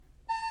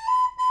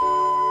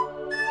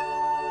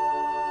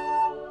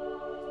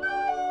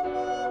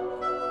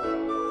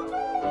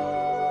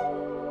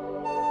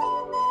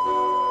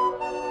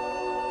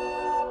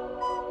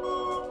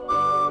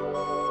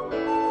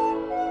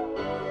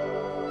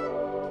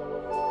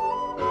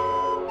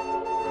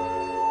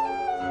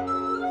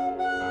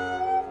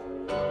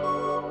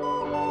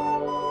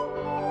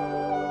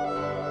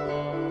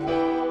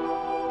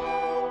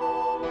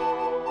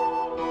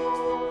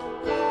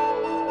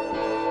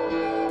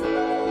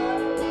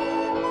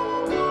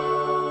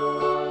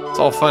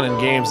all fun and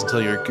games until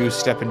you're goose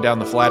stepping down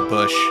the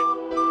flatbush.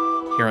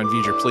 Here on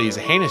V'ger Please, a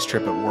heinous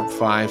trip at Warp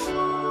 5.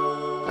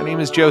 My name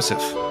is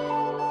Joseph.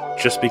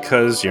 Just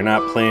because you're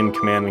not playing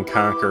Command &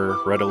 Conquer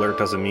Red Alert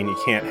doesn't mean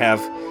you can't have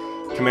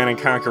Command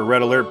 & Conquer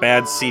Red Alert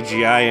bad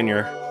CGI in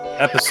your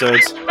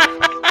episodes.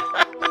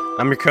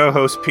 I'm your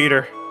co-host,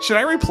 Peter. Should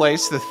I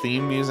replace the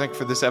theme music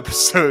for this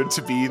episode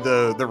to be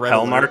the Red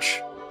Hell Alert?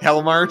 March?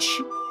 Hell March?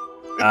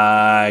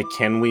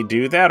 Can we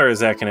do that, or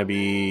is that going to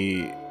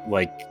be,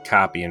 like,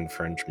 copy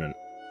infringement?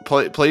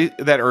 Play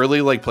that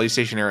early, like,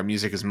 PlayStation era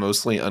music is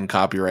mostly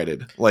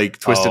uncopyrighted. Like,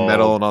 Twisted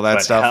Metal and all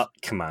that stuff.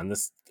 Come on,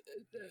 this...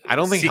 I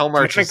don't think Hell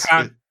March is...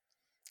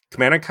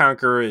 Command &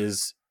 Conquer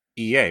is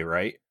EA,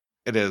 right?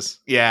 It is.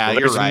 Yeah, well,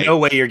 you're right. There's no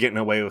way you're getting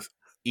away with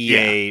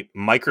EA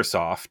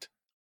Microsoft.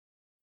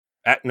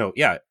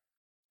 EA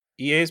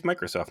is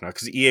Microsoft now,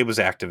 because EA was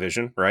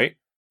Activision, right?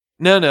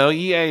 No,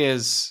 EA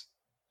is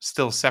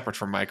still separate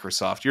from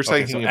Microsoft. You're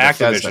saying so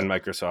Bethesda. Activision,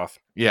 Microsoft.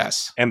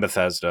 Yes. And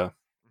Bethesda.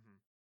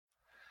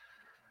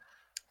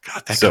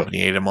 God, that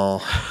company ate them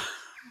all.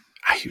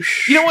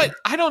 You know what?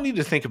 I don't need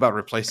to think about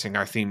replacing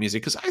our theme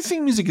music, because our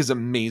theme music is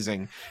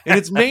amazing. And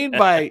it's made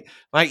by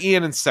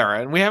Ian and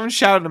Sarah, and we haven't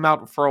shouted them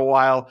out for a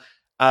while.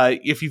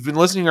 If you've been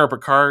listening to our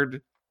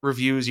Picard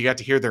reviews, you got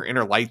to hear their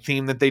Inner Light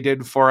theme that they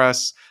did for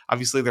us.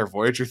 Obviously, their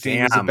Voyager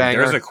theme is a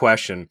banger. There's a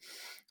question.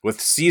 With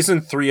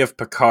season 3 of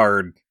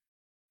Picard,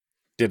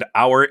 did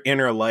our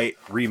Inner Light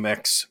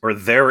remix or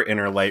their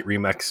Inner Light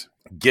remix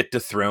get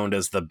dethroned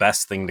as the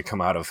best thing to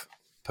come out of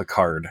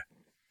Picard?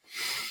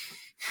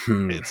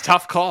 It's a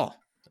tough call.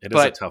 It is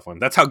a tough one.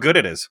 That's how good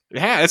it is.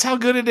 Yeah, that's how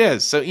good it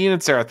is. So Ian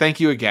and Sarah, thank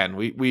you again.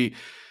 We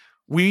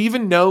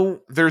even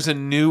know there's a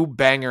new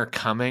banger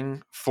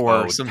coming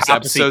for some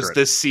episodes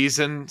this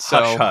season.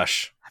 So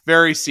hush.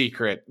 Very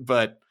secret,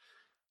 but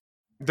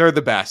they're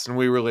the best, and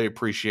we really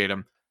appreciate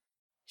them.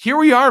 Here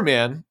we are,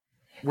 man.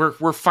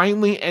 We're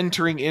finally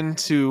entering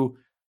into,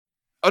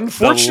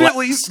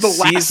 unfortunately, the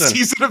last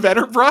season of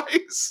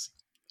Enterprise.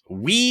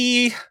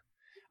 We,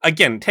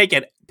 again,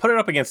 put it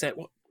up against it.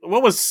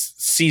 What was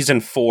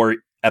season 4,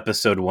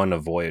 episode 1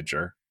 of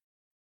Voyager?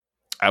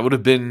 I would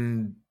have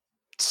been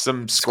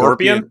some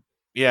Scorpion.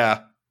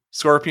 Yeah.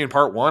 Scorpion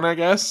part 1, I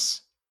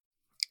guess.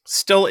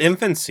 Still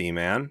infancy,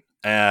 man.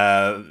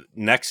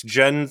 Next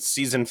Gen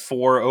season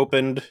 4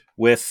 opened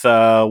with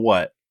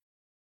what?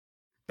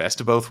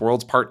 Best of Both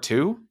Worlds part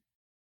 2?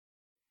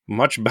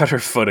 Much better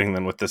footing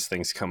than what this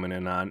thing's coming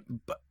in on.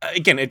 But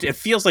again, it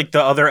feels like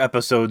the other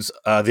episodes,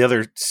 the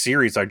other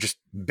series are just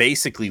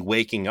basically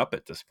waking up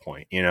at this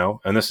point, you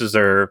know? And this is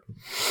their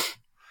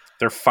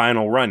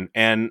final run.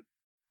 And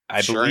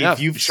I believe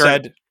you've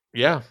said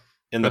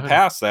in the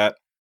past that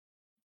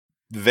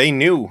they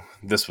knew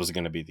this was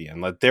going to be the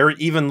end. Like, they're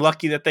even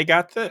lucky that they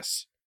got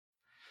this.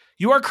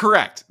 You are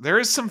correct. There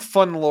is some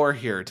fun lore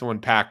here to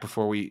unpack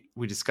before we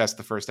discuss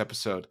the first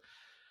episode.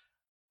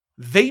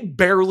 They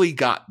barely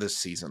got this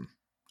season.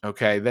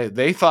 Okay,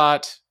 they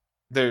thought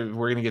they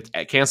were going to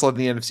get canceled at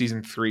the end of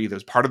season 3. That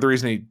was part of the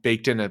reason they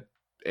baked in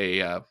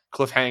a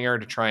cliffhanger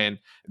to try and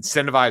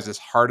incentivize as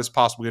hard as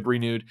possible to get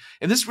renewed.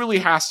 And this really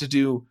has to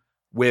do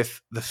with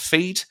the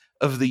fate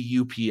of the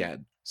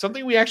UPN.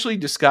 Something we actually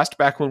discussed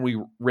back when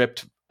we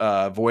ripped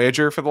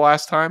Voyager for the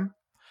last time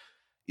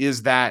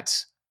is that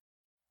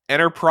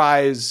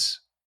Enterprise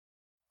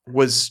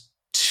was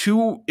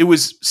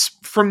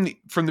from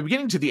the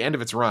beginning to the end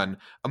of its run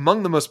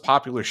among the most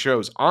popular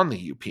shows on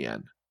the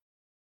UPN.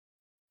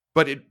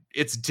 But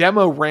its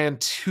demo ran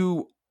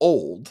too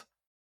old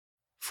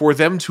for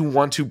them to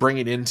want to bring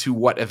it into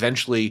what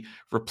eventually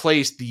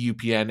replaced the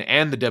UPN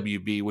and the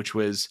WB, which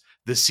was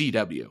the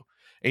CW,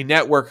 a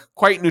network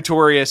quite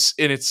notorious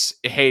in its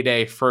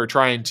heyday for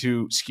trying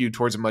to skew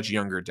towards a much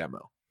younger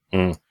demo.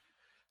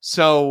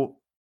 So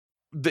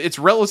its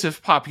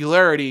relative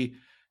popularity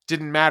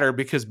didn't matter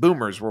because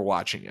boomers were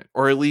watching it,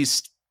 or at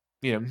least,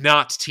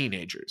 not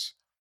teenagers.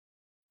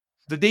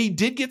 They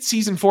did get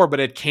season 4, but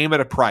it came at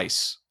a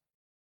price.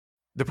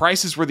 The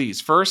prices were these.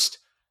 First,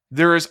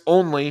 there is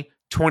only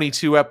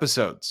 22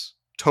 episodes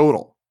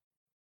total.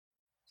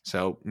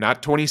 So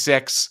not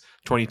 26,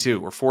 22.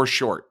 We're 4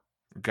 short.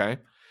 Okay.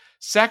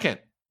 Second,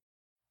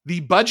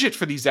 the budget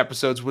for these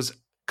episodes was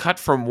cut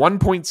from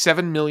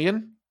 1.7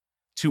 million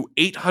to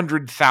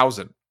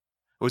 800,000. It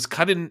was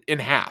cut in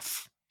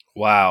half.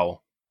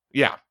 Wow.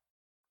 Yeah.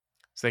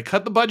 So they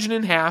cut the budget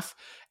in half,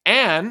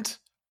 and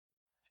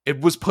it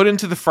was put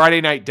into the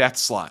Friday night death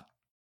slot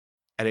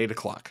at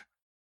 8:00.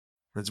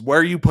 That's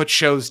where you put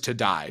shows to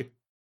die.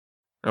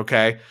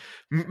 Okay.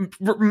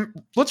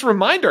 Let's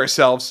remind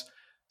ourselves,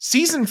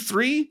 season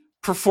 3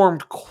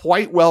 performed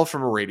quite well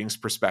from a ratings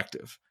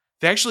perspective.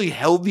 They actually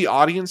held the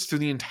audience through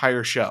the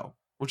entire show,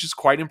 which is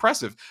quite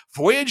impressive.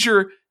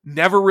 Voyager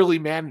never really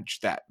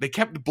managed that. They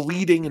kept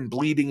bleeding,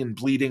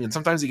 and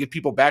sometimes they get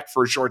people back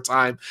for a short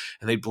time,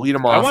 and they bleed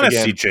them off again. I want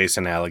to see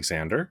Jason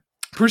Alexander.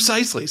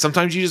 Precisely.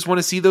 Sometimes you just want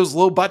to see those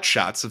low butt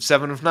shots of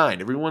 7 of 9.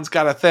 Everyone's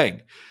got a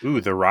thing.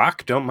 Ooh, The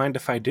Rock? Don't mind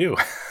if I do.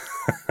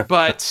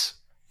 But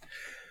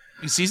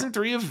season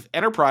 3 of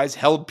Enterprise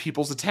held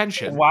people's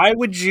attention. Why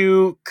would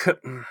you...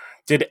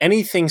 Did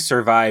anything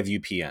survive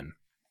UPN?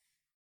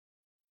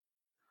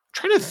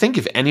 Trying to think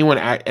if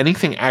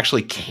anything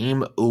actually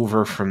came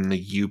over from the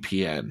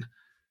UPN.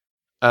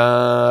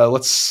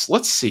 Let's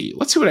see.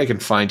 Let's see what I can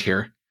find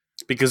here.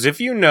 Because if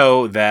you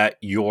know that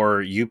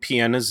your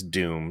UPN is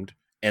doomed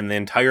and the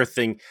entire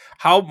thing,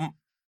 how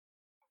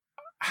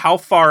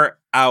far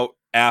out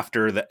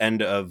after the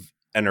end of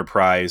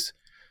Enterprise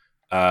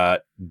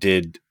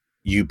did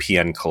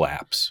UPN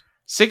collapse?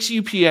 6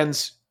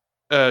 UPN's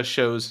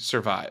shows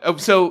survive. Oh,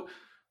 so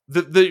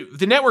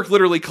the network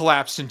literally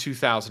collapsed in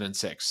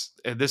 2006.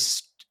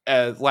 This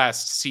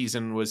last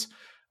season was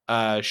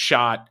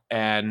shot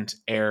and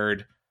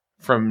aired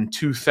from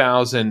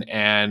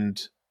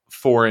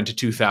 2004 into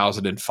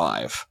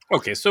 2005.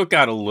 Okay, so it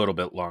got a little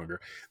bit longer.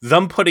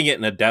 Them putting it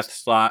in a death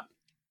slot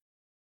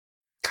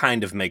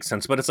kind of makes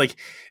sense, but it's like,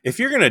 if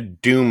you're going to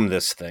doom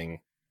this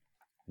thing,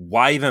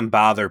 why even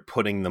bother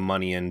putting the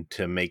money in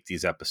to make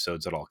these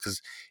episodes at all?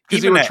 Because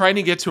they were trying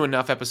to get to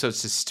enough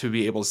episodes to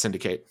be able to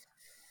syndicate.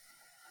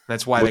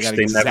 That's why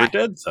they never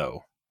did,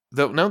 though.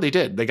 No, they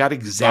did. They got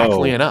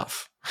exactly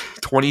enough.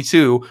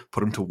 22 put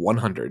them to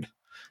 100.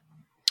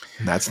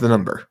 And that's the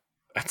number.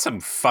 That's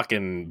some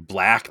fucking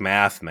black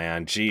math,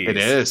 man. Jeez. It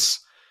is.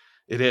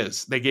 It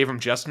is. They gave him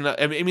just enough.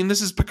 I mean,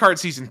 this is Picard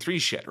season 3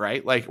 shit,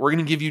 right? Like, we're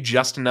going to give you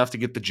just enough to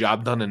get the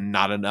job done and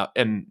not enough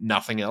and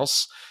nothing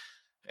else.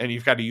 And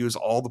you've got to use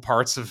all the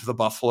parts of the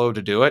Buffalo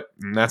to do it.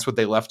 And that's what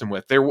they left him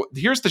with.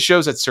 Here's the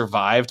shows that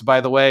survived,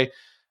 by the way.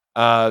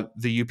 The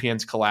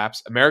UPN's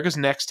collapse. America's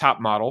Next Top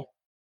Model.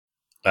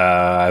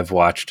 I've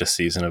watched a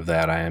season of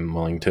that, I am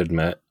willing to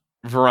admit.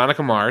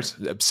 Veronica Mars.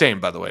 Same,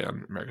 by the way,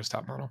 on America's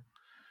Top Model.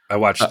 I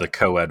watched the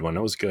co-ed one.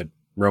 It was good.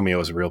 Romeo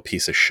was a real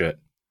piece of shit.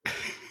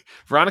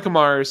 Veronica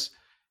Mars.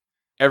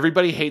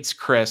 Everybody Hates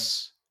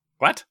Chris.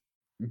 What?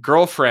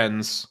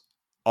 Girlfriends.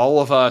 All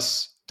of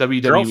Us.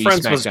 WWE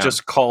Girlfriends SmackDown. was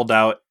just called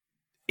out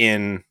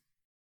in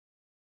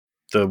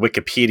the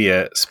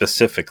Wikipedia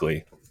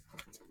specifically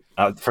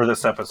for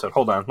this episode.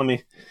 Hold on, let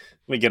me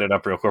get it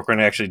up real quick. We're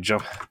gonna actually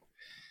jump.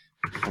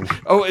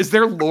 Oh, is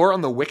there lore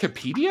on the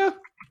Wikipedia?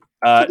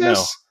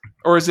 No,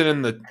 or is it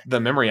in the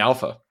Memory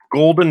Alpha?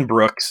 Golden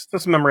Brooks.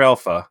 That's Memory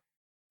Alpha.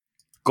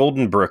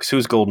 Golden Brooks.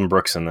 Who's Golden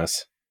Brooks in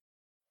this?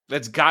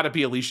 That's got to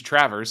be Alicia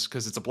Travers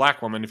because it's a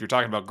black woman. If you're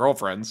talking about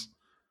girlfriends,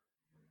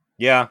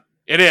 yeah,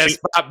 it is.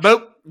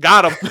 Boop,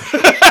 got him.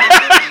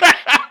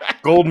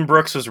 Golden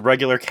Brooks was a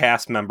regular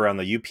cast member on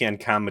the UPN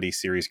comedy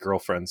series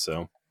Girlfriends,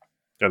 so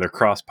they're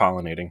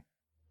cross-pollinating.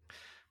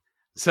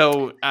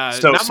 So not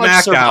SmackDown,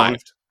 much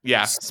survived.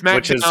 Yeah,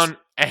 SmackDown,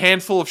 a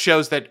handful of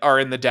shows that are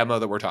in the demo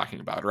that we're talking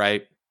about,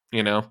 right?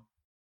 You know,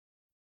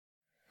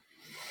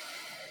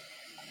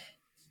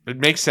 it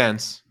makes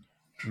sense.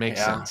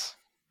 Makes sense.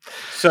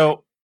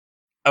 So,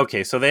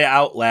 okay, so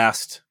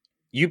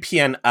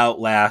UPN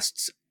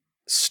outlasts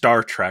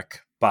Star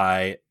Trek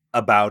by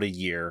about a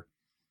year.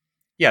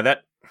 Yeah,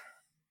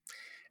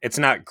 it's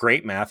not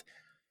great math.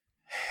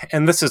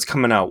 And this is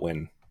coming out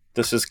when?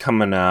 This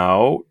coming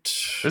out.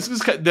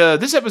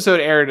 This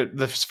episode aired.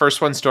 The first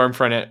one,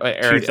 Stormfront,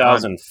 aired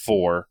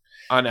 2004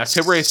 on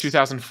October 8th,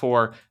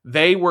 2004.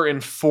 They were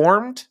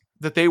informed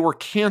that they were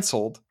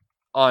canceled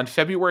on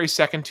February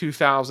 2nd,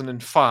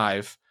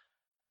 2005,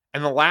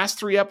 and the last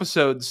 3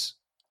 episodes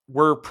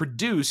were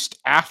produced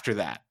after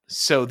that.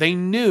 So they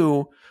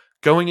knew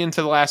going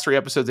into the last 3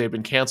 episodes they had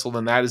been canceled,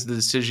 and that is the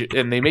decision.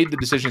 And they made the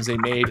decisions they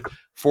made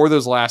for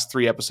those last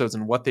 3 episodes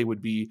and what they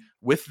would be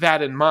with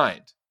that in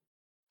mind.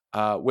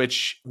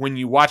 Which, when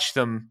you watch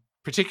them,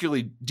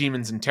 particularly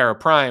Demons and Terra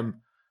Prime,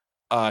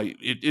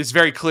 it is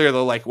very clear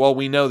they're like, well,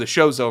 we know the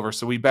show's over,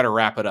 so we better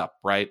wrap it up,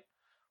 right?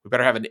 We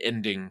better have an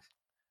ending.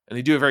 And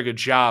they do a very good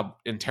job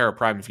in Terra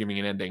Prime of giving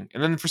an ending.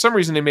 And then for some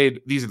reason they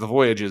made These Are the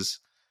Voyages.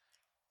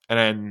 And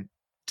then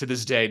to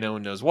this day, no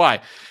one knows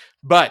why.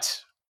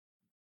 But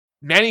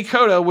Manny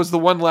Coda was the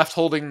one left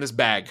holding this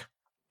bag,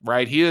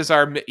 right? He is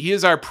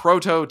our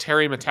proto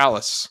Terry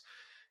Metalis.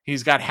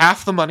 He's got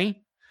half the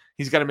money.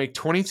 He's got to make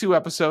 22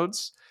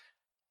 episodes.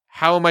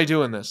 How am I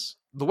doing this?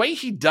 The way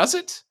he does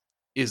it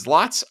is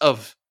lots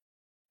of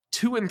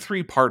 2 and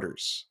 3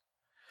 parters.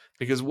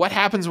 Because what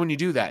happens when you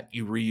do that?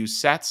 You reuse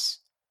sets,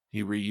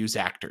 you reuse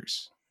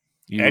actors.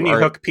 You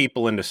hook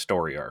people into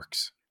story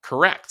arcs.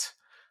 Correct.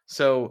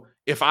 So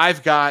if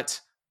I've got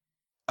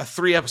a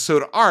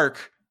 3-episode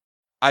arc,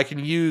 I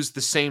can use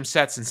the same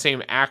sets and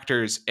same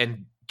actors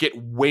and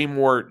get way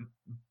more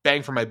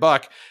bang for my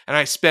buck. And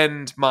I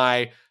spend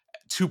my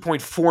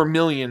 $2.4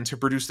 million to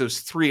produce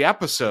those 3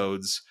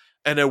 episodes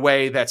in a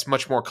way that's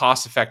much more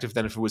cost effective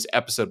than if it was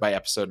episode by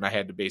episode and I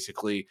had to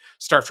basically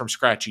start from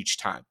scratch each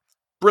time.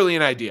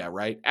 Brilliant idea,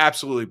 right?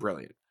 Absolutely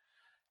brilliant.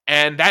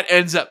 And that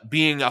ends up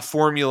being a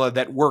formula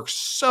that works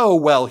so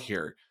well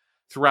here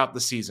throughout the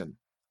season.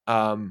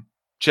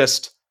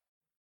 Just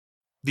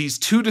these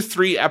 2 to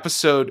 3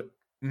 episode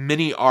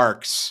mini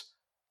arcs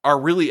are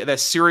really, that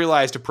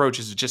serialized approach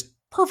is just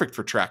perfect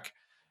for Trek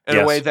in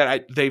a way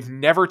that they've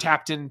never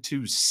tapped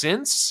into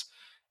since,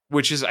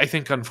 which is, I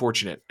think,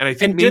 unfortunate. And I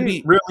think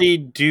didn't really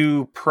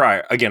do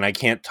prior. Again, I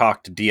can't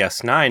talk to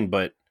DS9,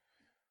 but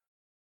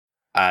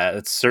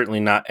It's certainly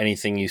not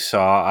anything you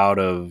saw out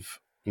of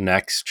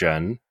Next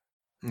Gen.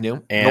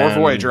 Nor And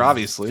Voyager,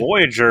 obviously.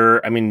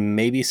 Voyager, I mean,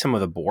 maybe some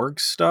of the Borg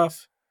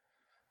stuff.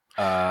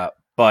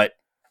 But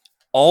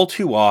all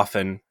too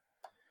often,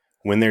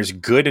 when there's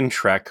good in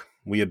Trek,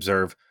 we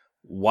observe,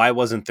 why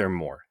wasn't there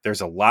more?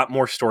 There's a lot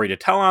more story to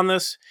tell on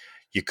this.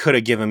 You could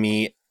have given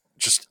me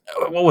just,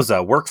 what was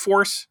that,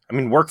 Workforce? I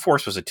mean,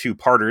 Workforce was a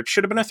 2-parter. It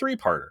should have been a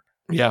 3-parter.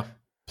 Yeah.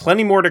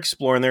 Plenty more to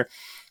explore in there.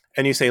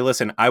 And you say,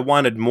 listen, I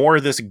wanted more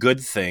of this good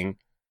thing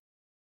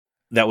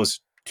that was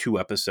 2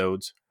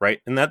 episodes, right?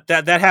 And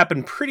that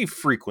happened pretty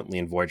frequently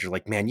in Voyager.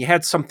 Like, man, you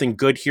had something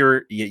good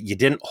here. You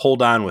didn't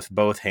hold on with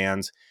both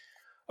hands.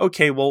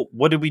 Okay, well,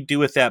 what did we do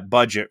with that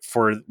budget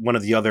for one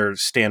of the other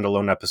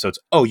standalone episodes?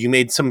 Oh, you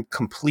made some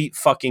complete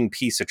fucking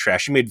piece of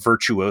trash. You made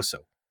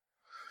Virtuoso.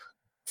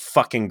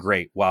 Fucking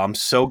great. Wow, I'm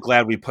so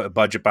glad we put a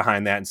budget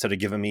behind that instead of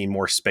giving me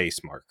more space,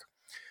 Mark.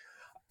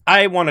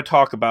 I want to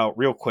talk about,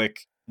 real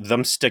quick,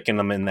 them sticking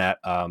them in that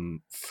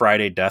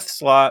Friday death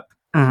slot.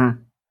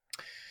 Mm-hmm.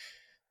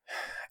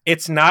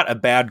 It's not a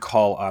bad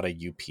call out of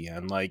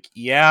UPN. Like,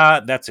 yeah,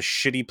 that's a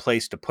shitty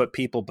place to put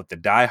people, but the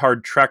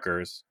diehard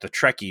Trekkers, the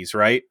Trekkies,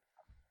 right?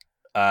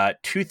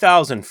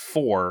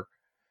 2004,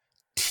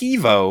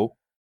 TiVo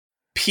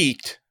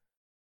peaked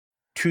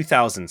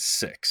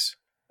 2006.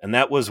 And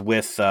that was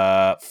with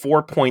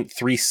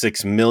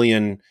 4.36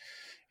 million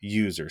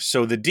users.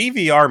 So the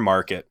DVR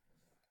market,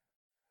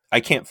 I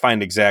can't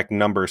find exact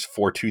numbers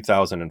for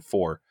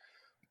 2004,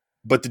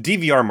 but the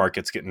DVR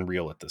market's getting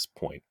real at this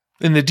point.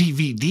 And the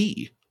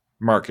DVD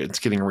market's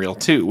getting real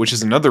too, which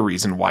is another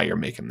reason why you're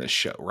making this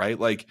show, right?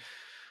 Like,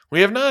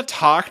 we have not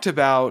talked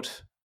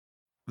about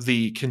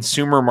the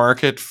consumer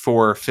market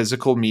for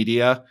physical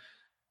media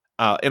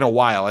in a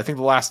while. I think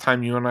the last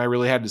time you and I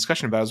really had a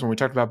discussion about it was when we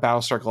talked about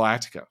Battlestar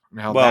Galactica. And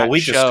how well, we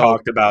just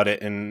talked about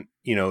it, and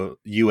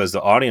you as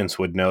the audience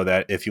would know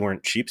that if you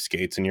weren't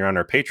cheapskates and you're on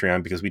our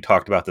Patreon, because we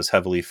talked about this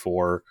heavily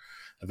for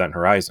Event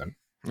Horizon.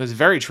 It's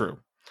very true.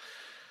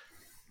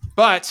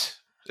 But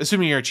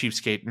assuming you're a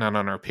cheapskate, not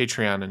on our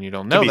Patreon, and you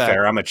don't know that. To be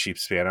fair, I'm a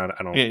cheapskate.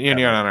 I don't. You're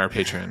not on our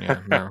Patreon. Yeah,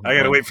 no, I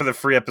gotta wait for the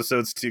free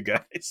episodes too,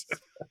 guys.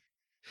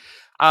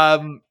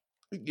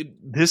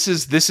 This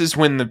is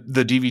when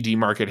the DVD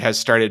market has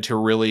started to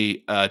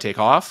really take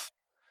off.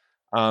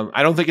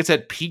 I don't think it's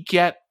at peak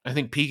yet. I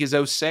think peak is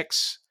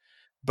 2006,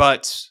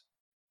 but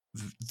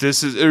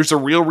there's a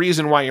real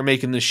reason why you're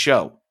making this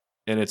show,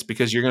 and it's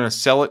because you're going to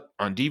sell it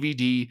on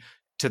DVD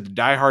to the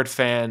diehard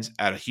fans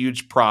at a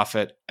huge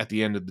profit at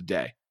the end of the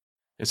day,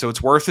 and so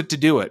it's worth it to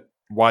do it.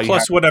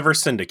 Plus whatever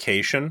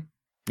syndication.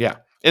 Yeah,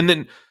 and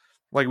then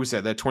like we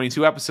said, that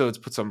 22 episodes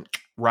puts them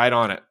right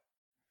on it.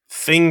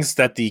 Things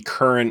that the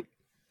current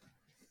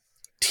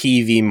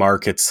TV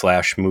markets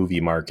 / movie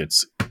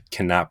markets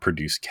cannot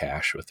produce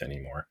cash with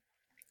anymore.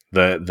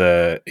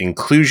 The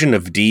inclusion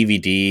of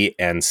DVD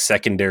and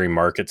secondary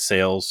market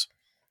sales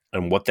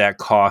and what that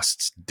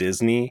costs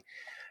Disney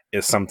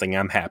is something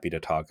I'm happy to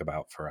talk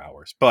about for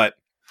hours. But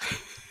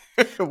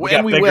we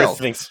got bigger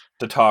things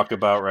to talk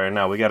about right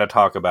now. We got to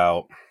talk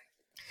about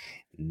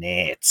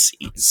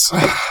Nazis.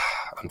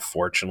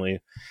 Unfortunately,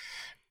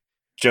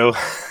 Joe,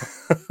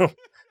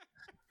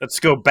 let's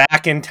go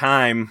back in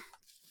time.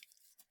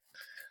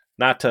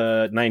 Not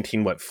to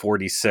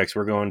 1946.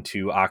 We're going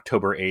to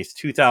October 8th,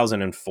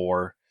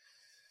 2004.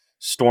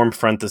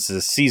 Stormfront. This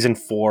is season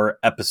 4,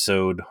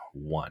 episode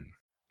 1.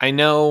 I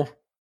know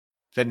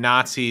that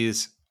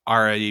Nazis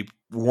are a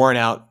worn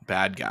out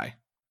bad guy.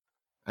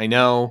 I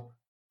know,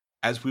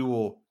 as we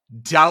will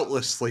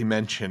doubtlessly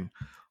mention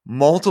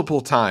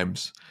multiple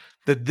times,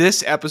 that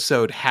this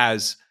episode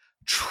has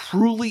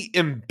truly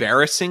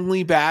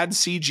embarrassingly bad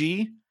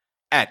CG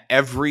at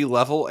every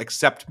level,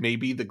 except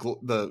maybe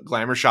the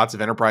glamour shots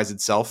of Enterprise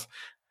itself,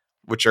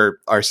 which are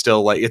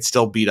still like, it's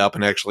still beat up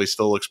and actually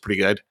still looks pretty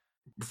good.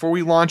 Before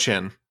we launch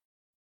in,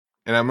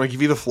 and I'm going to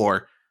give you the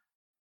floor,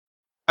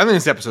 I think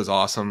this episode's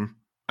awesome.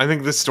 I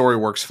think this story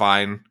works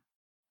fine.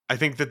 I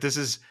think that this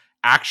is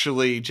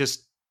actually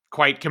just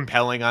quite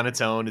compelling on its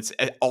own. It's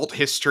alt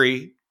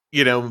history,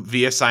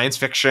 via science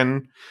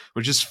fiction,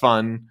 which is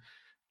fun.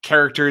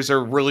 Characters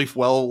are really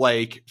well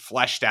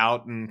fleshed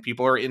out, and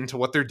people are into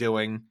what they're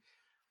doing.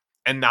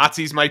 And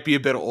Nazis might be a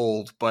bit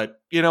old,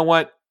 but you know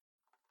what?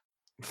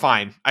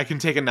 Fine. I can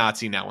take a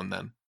Nazi now and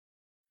then.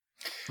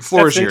 The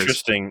floor is yours.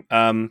 Interesting.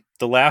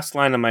 The last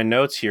line of my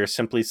notes here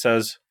simply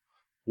says,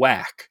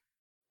 whack.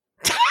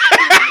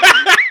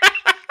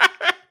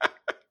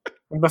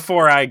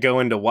 Before I go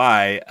into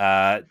why,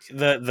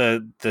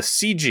 the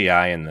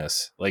CGI in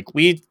this, like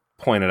we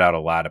pointed out a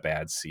lot of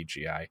bad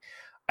CGI.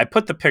 I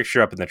put the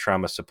picture up in the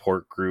trauma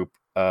support group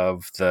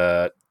of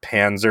the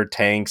Panzer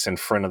tanks in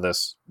front of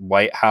this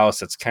White House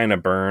that's kind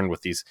of burned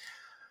with these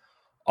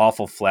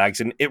awful flags.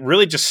 And it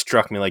really just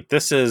struck me like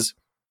this is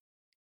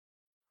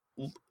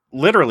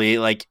literally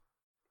like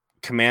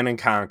Command and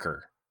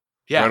Conquer.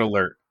 Yeah. Red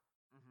Alert.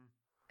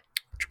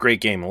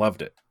 Great game.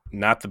 Loved it.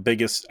 Not the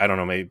biggest. I don't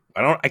know. Maybe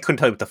I couldn't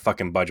tell you what the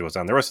fucking budget was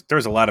on. There was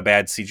a lot of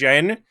bad CGI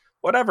and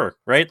whatever,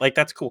 right? Like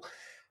that's cool.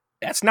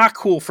 That's not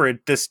cool for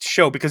this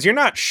show, because you're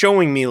not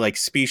showing me like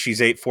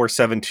Species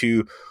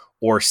 8472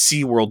 or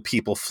SeaWorld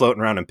people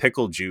floating around in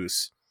pickle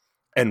juice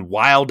and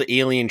wild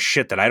alien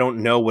shit that I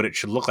don't know what it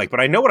should look like, but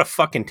I know what a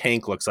fucking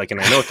tank looks like,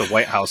 and I know what the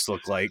White House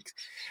looked like,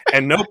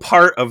 and no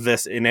part of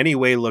this in any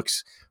way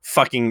looks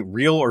fucking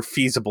real or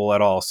feasible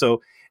at all.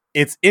 So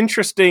it's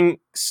interesting.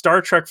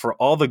 Star Trek, for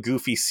all the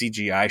goofy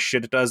CGI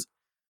shit it does,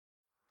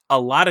 a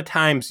lot of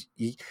times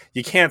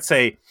you can't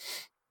say,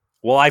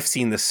 well, I've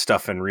seen this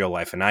stuff in real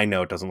life and I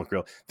know it doesn't look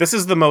real. This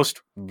is the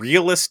most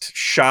realist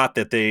shot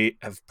that they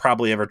have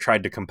probably ever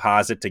tried to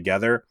composite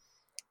together,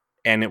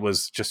 and it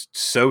was just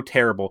so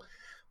terrible.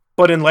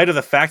 But in light of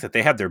the fact that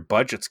they had their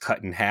budgets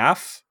cut in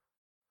half,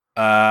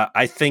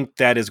 I think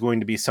that is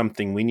going to be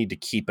something we need to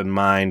keep in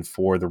mind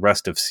for the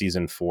rest of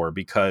season 4,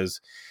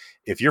 because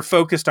if you're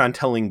focused on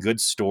telling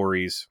good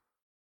stories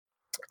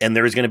and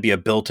there is going to be a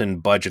built-in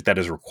budget that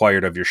is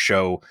required of your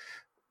show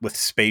with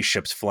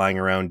spaceships flying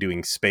around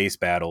doing space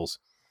battles,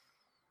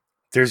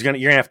 you're going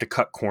to have to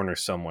cut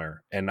corners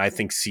somewhere. And I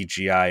think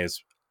CGI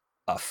is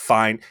a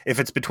fine. If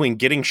it's between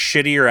getting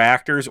shittier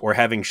actors or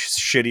having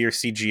shittier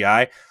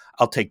CGI,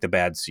 I'll take the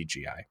bad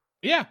CGI.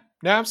 Yeah,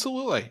 no,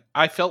 absolutely.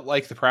 I felt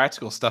like the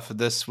practical stuff of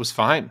this was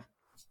fine.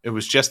 It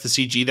was just the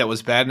CG that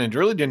was bad, and it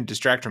really didn't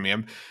distract from me.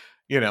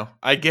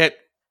 I get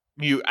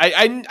you.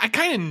 I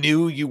kind of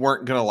knew you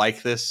weren't gonna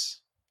like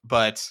this,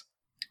 but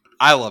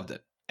I loved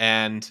it,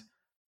 and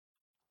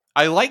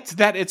I liked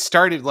that it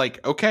started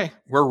like, okay,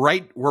 we're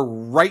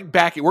right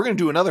back. We're gonna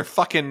do another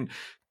fucking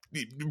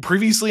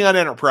previously on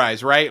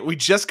Enterprise, right? We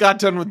just got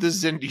done with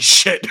this Xindi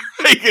shit.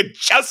 It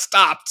just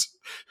stopped.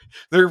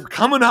 They're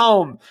coming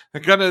home.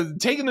 They're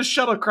taking the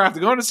shuttlecraft.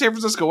 They're going to San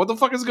Francisco. What the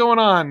fuck is going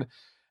on?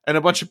 And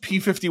a bunch of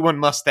P-51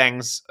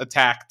 Mustangs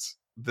attacked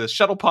the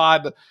shuttle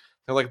pod.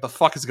 They're like, the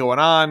fuck is going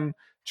on?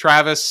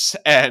 Travis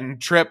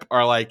and Trip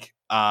are like,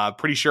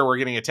 pretty sure we're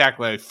getting attacked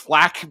by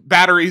flak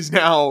batteries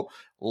now.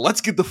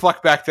 Let's get the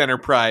fuck back to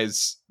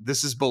Enterprise.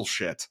 This is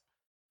bullshit.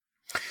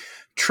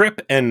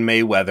 Trip and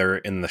Mayweather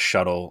in the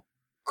shuttle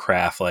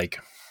craft, like,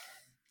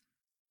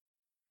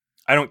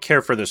 I don't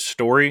care for the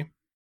story.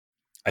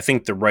 I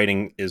think the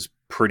writing is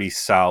pretty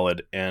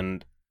solid,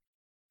 and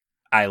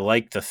I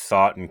like the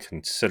thought and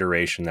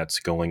consideration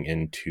that's going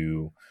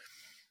into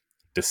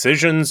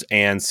decisions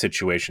and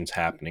situations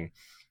happening.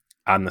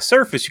 On the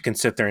surface, you can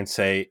sit there and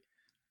say,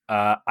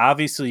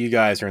 obviously you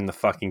guys are in the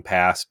fucking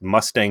past.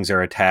 Mustangs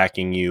are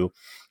attacking you.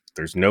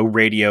 There's no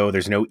radio.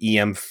 There's no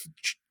EM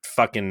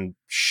fucking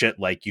shit.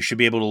 Like, you should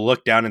be able to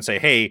look down and say,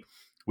 hey,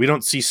 we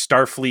don't see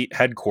Starfleet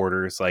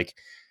headquarters. Like,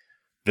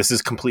 this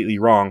is completely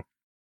wrong.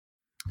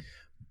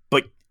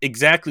 But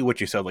exactly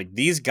what you said, like,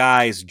 these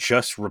guys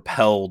just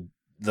repelled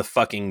the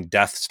fucking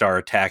Death Star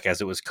attack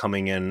as it was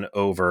coming in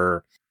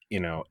over,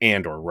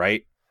 Andor,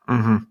 right?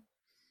 Mm-hmm.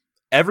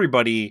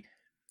 Everybody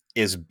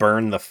is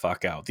burned the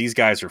fuck out. These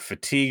guys are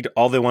fatigued.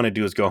 All they want to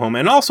do is go home.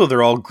 And also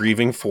they're all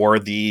grieving for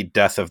the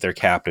death of their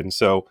captain.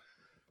 So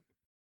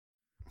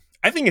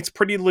I think it's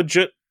pretty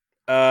legit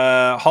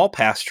hall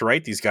pass to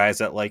write these guys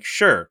that, like,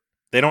 sure,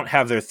 they don't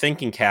have their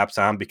thinking caps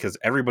on because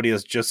everybody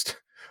is just...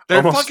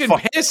 They're fucking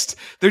pissed.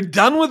 They're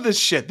done with this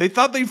shit. They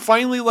thought they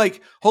finally,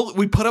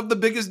 we put up the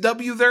biggest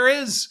W there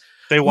is.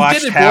 They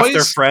watched half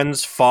their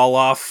friends fall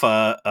off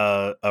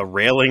a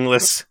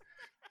railingless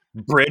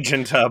bridge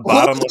into a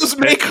bottomless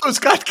pit.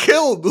 Makos got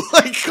killed.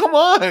 Like, come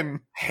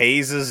on.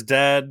 Hayes is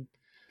dead.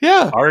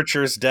 Yeah.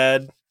 Archer's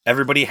dead.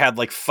 Everybody had,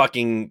 like,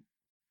 fucking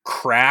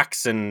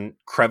cracks and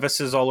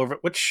crevices all over it,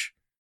 which...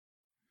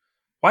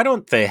 Why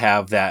don't they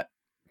have that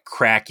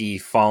cracky,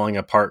 falling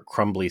apart,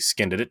 crumbly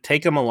skin? Did it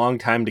take them a long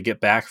time to get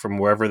back from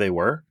wherever they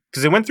were?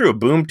 Because they went through a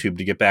boom tube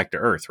to get back to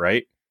Earth,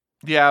 right?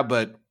 Yeah,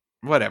 but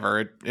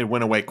whatever. It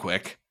went away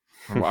quick.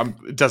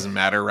 It doesn't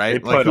matter,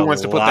 right? Like, who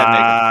wants to put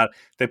that naked?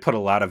 They put a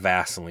lot of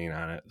Vaseline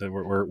on it.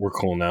 We're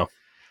cool now.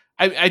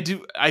 I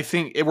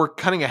think we're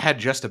cutting ahead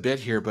just a bit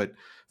here, but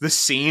the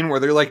scene where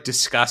they're, like,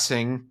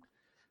 discussing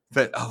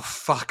that, oh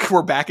fuck,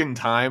 we're back in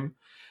time,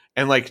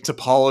 and, like,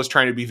 T'Pol is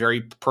trying to be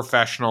very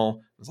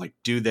professional. It's like,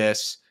 do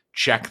this,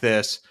 check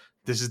this.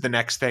 This is the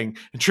next thing.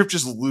 And Trip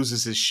just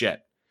loses his shit.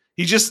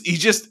 He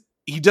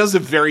does a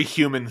very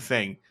human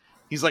thing.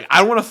 He's like, I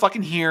don't want to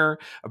fucking hear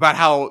about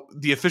how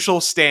the official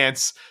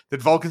stance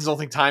that Vulcans don't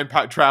think time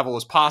travel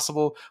is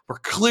possible. We're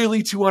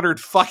clearly 200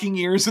 fucking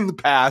years in the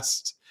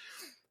past.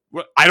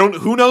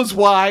 Who knows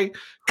why?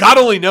 God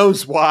only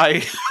knows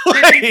why.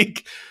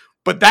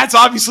 But that's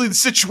obviously the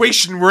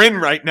situation we're in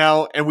right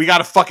now, and we got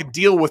to fucking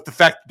deal with the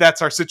fact that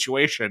that's our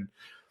situation.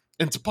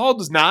 And T'Pol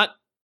does not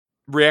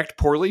react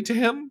poorly to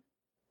him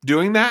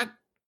doing that.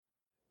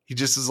 He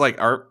just is like,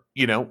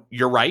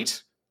 you're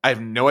right. I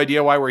have no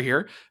idea why we're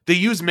here. They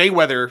use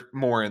Mayweather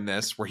more in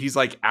this, where he's,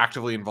 like,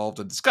 actively involved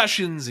in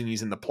discussions and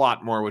he's in the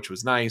plot more, which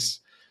was nice.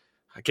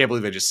 I can't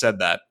believe I just said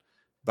that,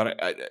 but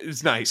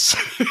it's nice.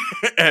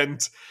 And,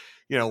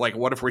 like,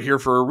 what if we're here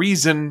for a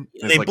reason?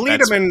 They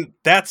bleed him in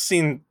that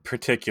scene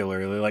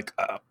particularly, like,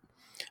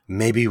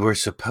 maybe we're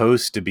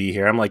supposed to be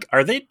here. I'm like,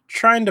 are they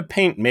trying to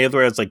paint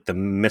Mayweather as, like, the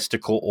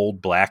mystical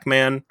old black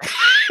man?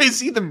 Is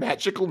he the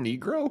magical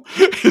Negro?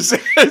 Is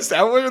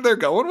that where they're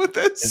going with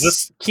this? Is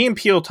this Key and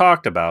Peele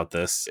talked about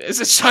this?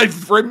 I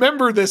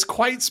remember this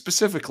quite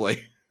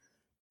specifically.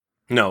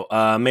 No,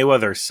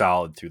 Mayweather's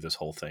solid through this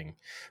whole thing.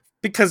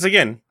 Because,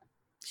 again,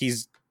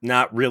 he's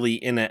not really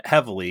in it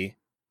heavily.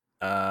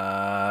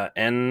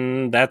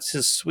 And that's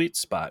his sweet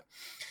spot.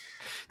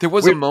 There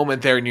was a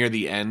moment there near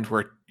the end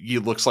where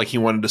it looks like he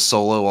wanted to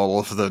solo all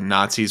of the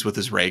Nazis with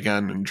his ray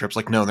gun, and Trip's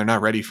like, no, they're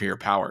not ready for your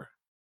power.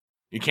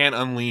 You can't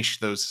unleash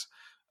those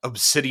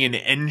obsidian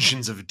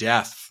engines of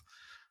death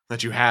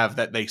that you have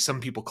that some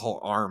people call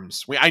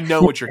arms. I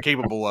know what you're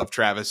capable of,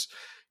 Travis.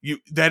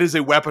 That is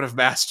a weapon of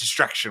mass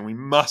destruction. We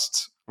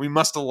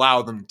must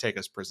allow them to take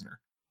us prisoner.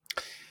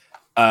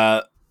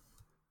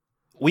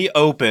 We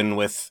open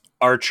with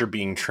Archer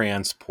being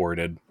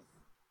transported,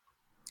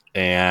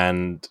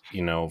 and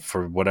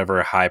for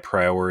whatever high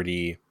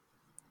priority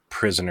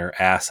prisoner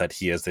asset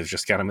he is, they've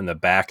just got him in the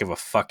back of a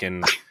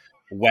fucking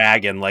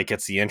wagon like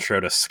it's the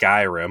intro to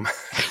Skyrim.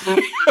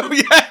 Oh,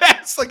 yeah,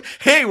 it's like,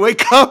 hey,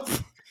 wake up!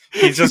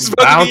 He's just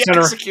bouncing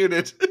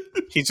executed.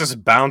 He's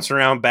just bouncing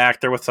around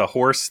back there with a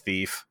horse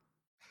thief.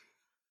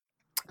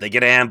 They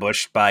get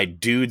ambushed by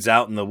dudes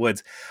out in the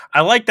woods.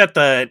 I like that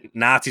the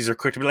Nazis are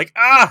quick to be like,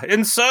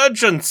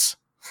 insurgents!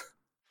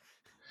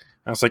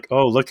 I was like,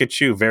 oh, look at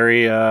you.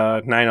 Very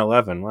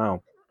 9/11.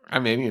 Wow. I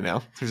mean,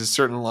 there's a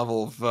certain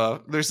level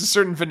of, there's a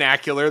certain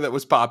vernacular that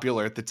was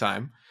popular at the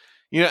time.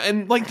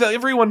 And like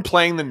everyone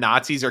playing the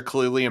Nazis are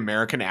clearly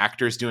American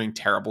actors doing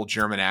terrible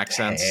German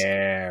accents.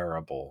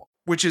 Terrible.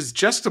 Which is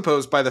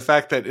juxtaposed by the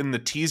fact that in the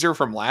teaser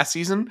from last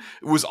season,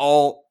 it was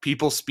all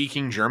people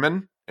speaking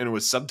German and it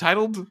was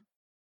subtitled.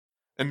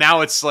 And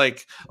now it's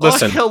like,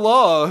 listen,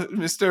 hello,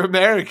 Mr.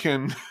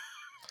 American.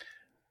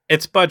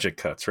 It's budget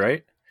cuts,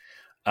 right?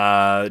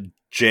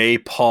 J.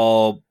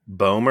 Paul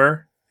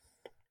Boehmer.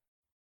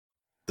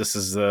 This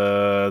is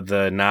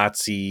the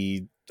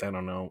Nazi, I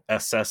don't know,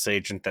 SS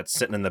agent that's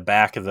sitting in the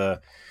back of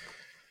the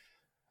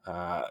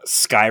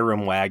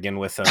Skyrim wagon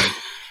with him.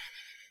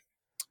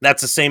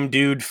 That's the same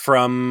dude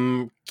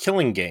from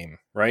Killing Game,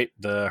 right?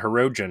 The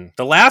Hirogen.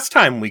 The last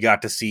time we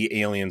got to see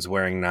aliens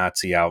wearing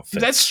Nazi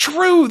outfits. That's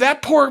true.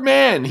 That poor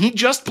man. He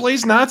just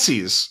plays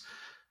Nazis.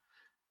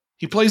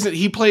 He plays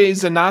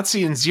a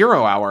Nazi in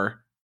 0 Hour.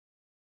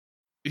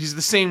 He's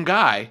the same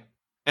guy,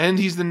 and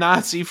he's the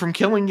Nazi from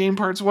Killing Game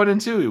Parts 1 and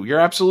 2.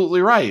 You're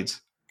absolutely right.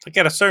 Like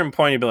at a certain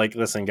point, you'd be like,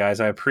 listen, guys,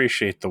 I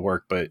appreciate the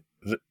work, but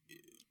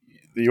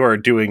you are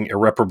doing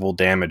irreparable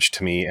damage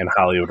to me in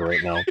Hollywood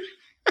right now.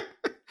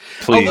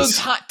 Please.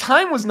 Although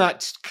time was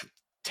not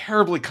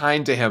terribly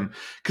kind to him,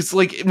 because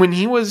like when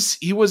he was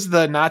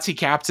the Nazi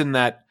captain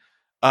that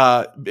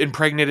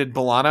impregnated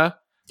B'Elanna.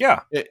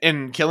 Yeah,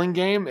 in Killing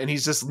Game, and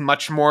he's just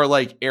much more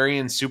like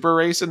Aryan super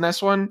race in that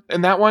one,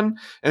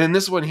 and in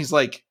this one he's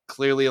like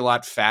clearly a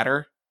lot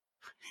fatter.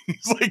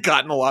 He's like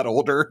gotten a lot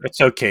older. It's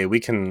okay.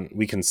 We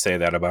can say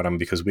that about him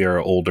because we are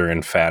older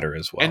and fatter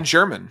as well, and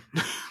German.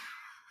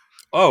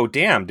 Oh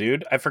damn,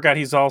 dude! I forgot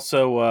he's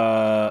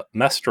also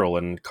Mestral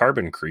in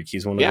Carbon Creek.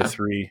 He's one of the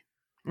three.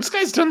 This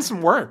guy's done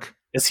some work.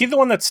 Is he the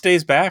one that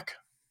stays back?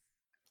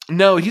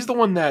 No, he's the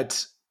one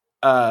that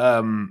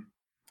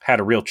had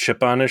a real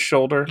chip on his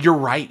shoulder. You're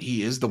right.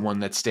 He is the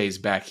one that stays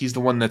back. He's the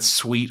one that's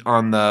sweet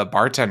on the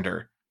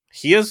bartender.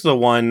 He is the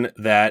one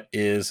that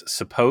is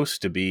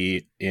supposed to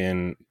be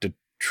in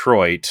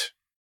Detroit.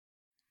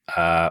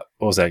 What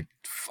was that?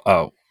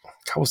 Oh,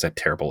 how was that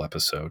terrible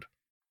episode?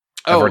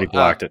 I've already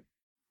blocked it.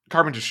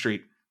 Carpenter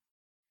Street.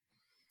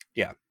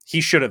 Yeah, he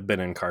should have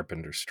been in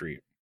Carpenter Street.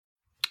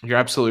 You're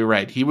absolutely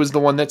right. He was the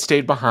one that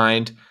stayed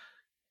behind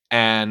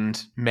and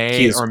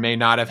may or may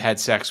not have had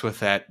sex with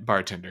that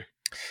bartender.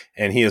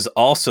 And he is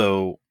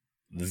also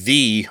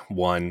the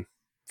one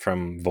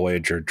from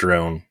Voyager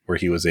Drone, where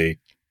he was a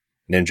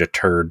ninja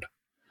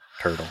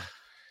turtle.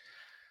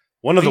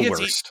 One of the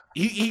worst.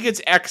 He gets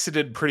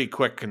exited pretty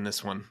quick in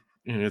this one.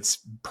 It's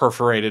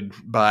perforated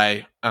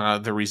by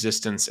the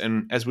Resistance.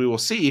 And as we will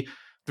see,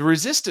 the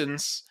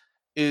Resistance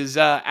is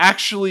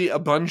actually a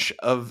bunch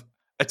of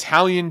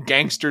Italian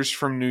gangsters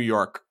from New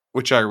York,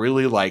 which I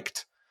really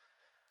liked.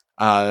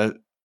 We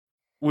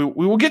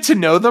will get to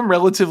know them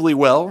relatively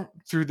well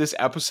through this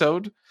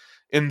episode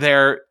in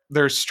their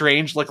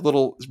strange like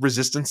little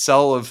resistance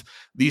cell of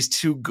these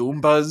two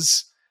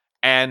Goombas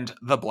and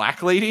the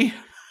Black Lady.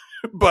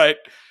 But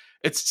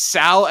it's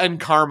Sal and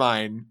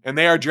Carmine, and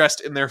they are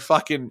dressed in their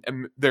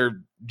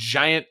their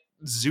giant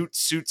zoot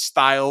suit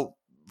style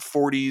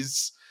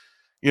 40s,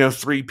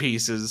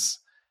 3-pieces,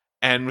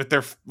 and with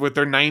their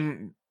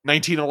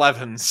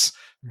 1911s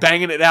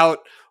banging it out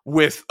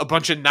with a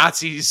bunch of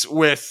Nazis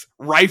with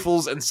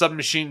rifles and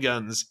submachine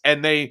guns,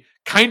 and they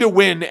kind of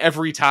win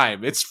every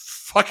time. It's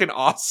fucking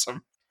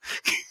awesome.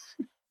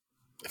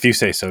 If you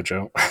say so,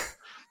 Joe.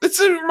 It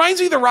reminds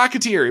me of The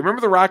Rocketeer.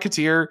 Remember The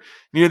Rocketeer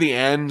near the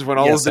end when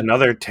all of the...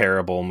 another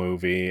terrible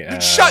movie.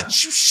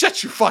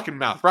 Shut your fucking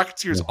mouth.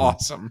 Rocketeer is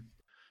awesome.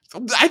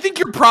 I think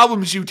your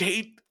problem is you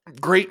hate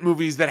great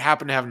movies that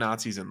happen to have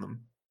Nazis in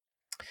them.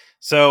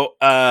 So,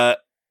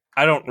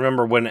 I don't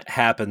remember when it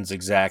happens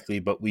exactly,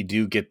 but we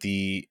do get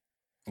the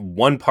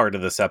one part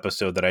of this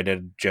episode that I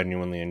did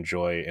genuinely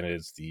enjoy, and it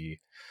is the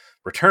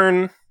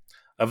return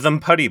of them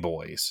Putty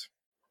Boys.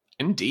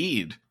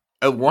 Indeed.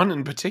 One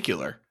in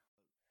particular.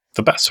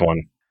 The best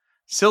one.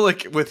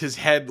 Sillick with his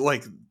head,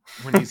 like,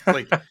 when he's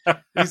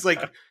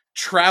like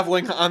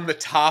traveling on the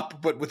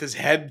top, but with his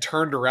head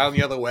turned around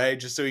the other way,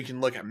 just so he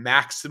can look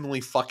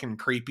maximally fucking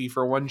creepy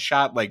for one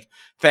shot. Like,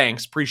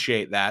 thanks,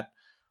 appreciate that.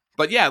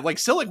 But yeah, like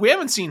Sillick, we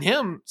haven't seen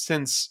him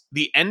since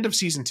the end of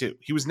season 2.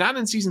 He was not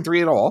in season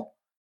 3 at all.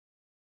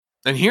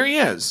 And here he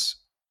is.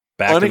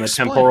 Back in the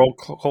temporal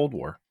Cold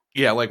War.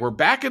 Yeah, like we're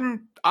back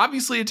in,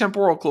 obviously, a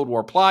temporal Cold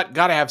War plot.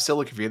 Gotta have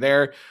Sillick if you're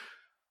there.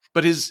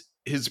 But his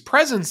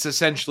presence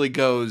essentially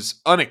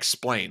goes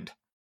unexplained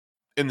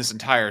in this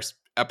entire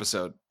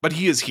episode. But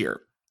he is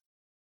here.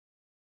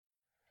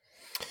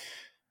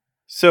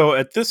 So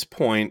at this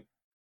point,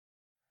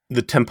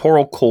 the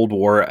temporal Cold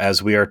War,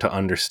 as we are to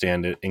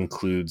understand it,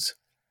 includes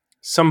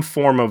some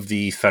form of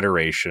the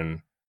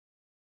Federation,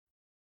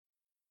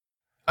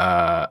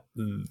 the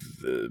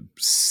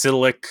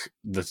Sillick,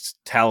 the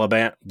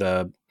Taliban,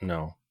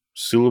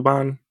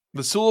 Suliban?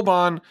 The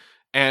Suliban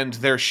and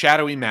their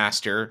shadowy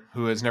master,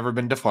 who has never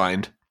been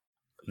defined.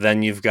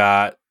 Then you've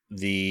got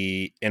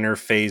the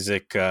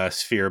interphasic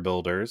sphere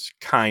builders,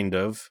 kind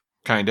of.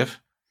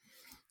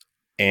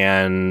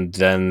 And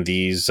then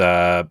these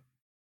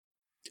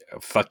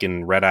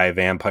fucking red-eye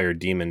vampire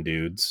demon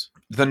dudes.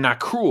 The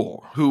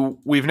Nakrul, who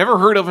we've never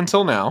heard of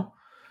until now.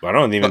 I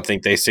don't even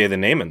think they say the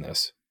name in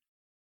this.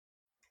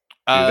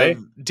 Do they?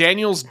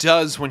 Daniels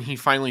does when he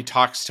finally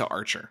talks to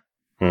Archer.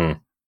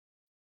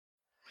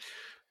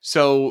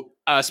 So,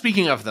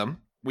 speaking of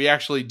them, we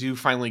actually do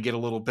finally get a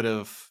little bit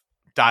of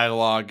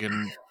dialogue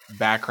and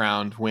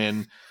background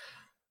when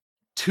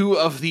two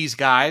of these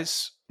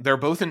guys, they're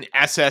both in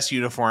SS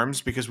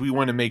uniforms because we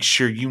want to make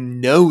sure you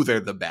know they're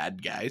the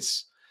bad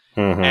guys.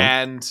 Mm-hmm.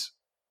 And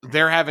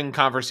they're having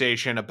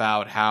conversation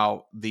about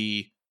how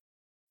the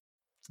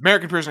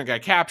American prisoner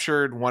got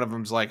captured. One of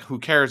them's like, who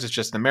cares? It's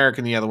just an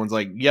American. The other one's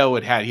like, yo,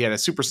 he had a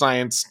super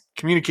science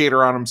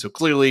communicator on him. So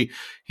clearly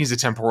he's a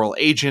temporal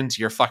agent.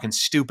 You're fucking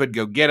stupid.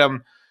 Go get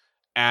him.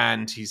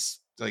 And he's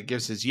like,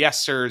 gives his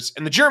yes, sirs.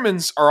 And the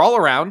Germans are all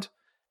around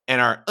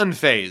and are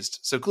unfazed.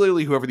 So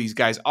clearly whoever these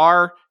guys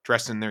are,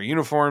 dressed in their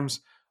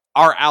uniforms,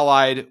 are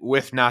allied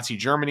with Nazi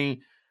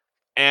Germany.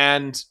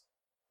 And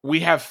we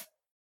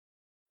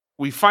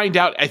find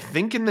out, I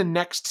think in the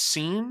next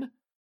scene,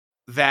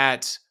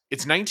 that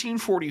it's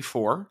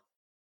 1944,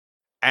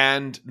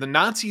 and the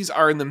Nazis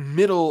are in the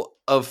middle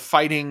of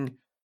fighting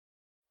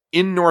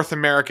in North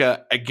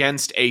America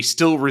against a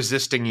still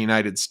resisting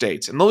United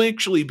States. And there'll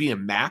actually be a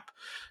map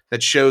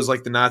that shows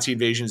like the Nazi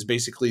invasion is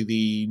basically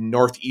the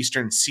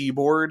northeastern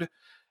seaboard,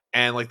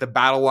 and like the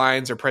battle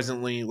lines are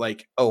presently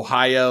like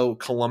Ohio,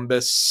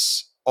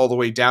 Columbus, all the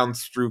way down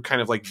through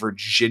kind of like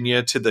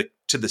Virginia to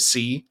the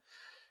sea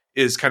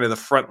is kind of the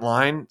front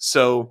line.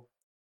 So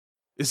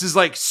this is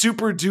like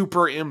super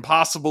duper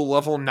impossible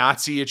level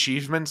Nazi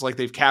achievements. Like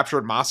they've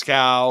captured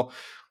Moscow,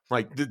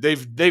 like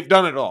they've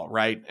done it all,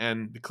 right?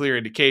 And the clear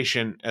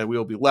indication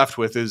we'll be left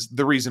with is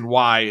the reason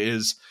why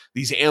is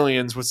these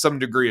aliens with some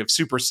degree of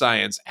super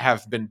science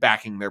have been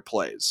backing their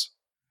plays.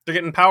 They're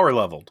getting power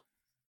leveled.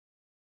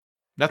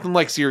 Nothing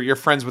like your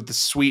friends with the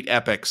sweet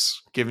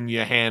epics giving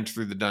you a hand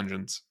through the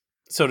dungeons.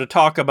 So to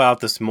talk about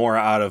this more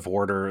out of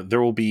order,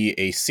 there will be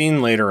a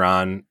scene later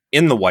on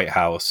in the White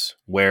House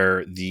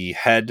where the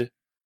head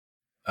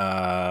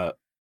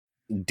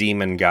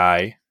demon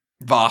guy,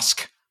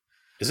 Vosk.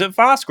 Is it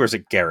Vosk or is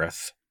it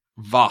Gareth?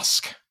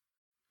 Vosk.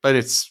 But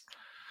it's...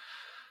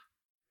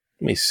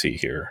 Let me see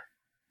here.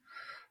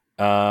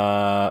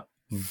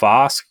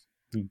 Vosk...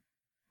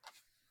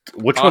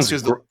 Vosk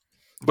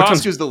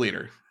is the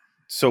leader.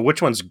 So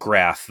which one's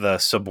Grath, the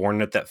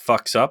subordinate that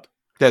fucks up?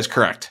 That's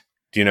correct.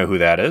 Do you know who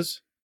that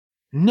is?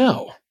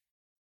 No.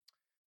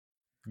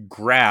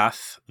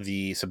 Grath,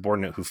 the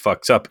subordinate who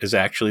fucks up, is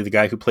actually the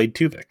guy who played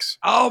Tuvix.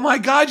 Oh my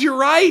god, you're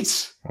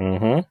right!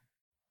 Mm-hmm.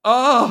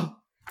 Oh!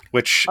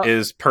 Which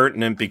is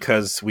pertinent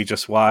because we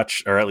just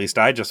watched, or at least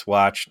I just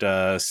watched,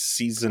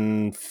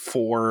 season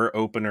 4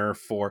 opener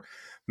for...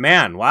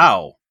 Man,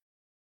 wow.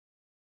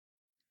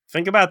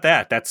 Think about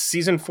that. That's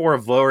season 4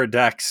 of Lower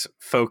Decks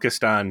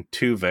focused on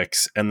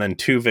Tuvix, and then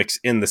Tuvix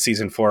in the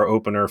season 4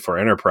 opener for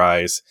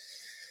Enterprise.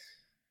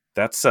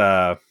 That's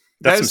some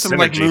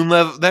like moon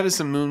level. That is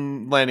some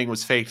moon landing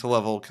was faked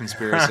level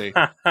conspiracy.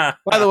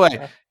 By the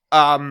way,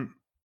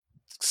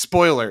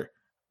 spoiler: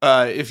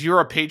 if you're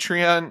a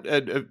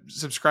Patreon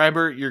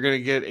subscriber, you're gonna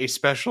get a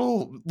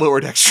special Lower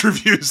Decks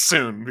review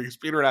soon because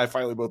Peter and I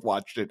finally both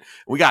watched it.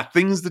 We got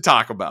things to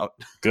talk about.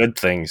 Good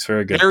things,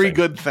 very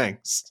good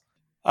things.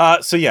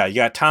 So yeah, you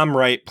got Tom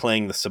Wright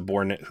playing the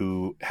subordinate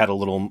who had a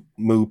little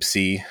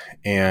moopsie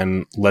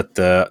and let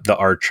the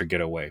Archer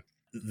get away.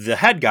 The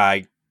head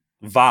guy,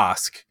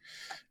 Vosk,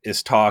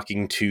 is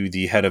talking to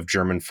the head of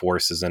German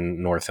forces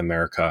in North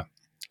America.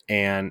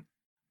 And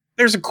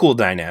there's a cool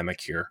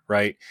dynamic here,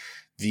 right?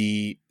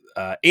 The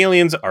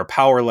aliens are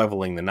power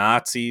leveling the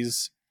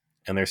Nazis,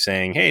 and they're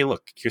saying, hey,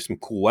 look, here's some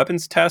cool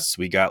weapons tests.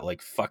 We got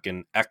like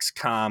fucking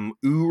XCOM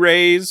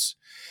rays.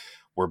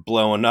 We're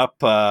blowing up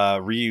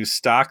reused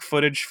stock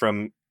footage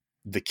from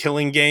the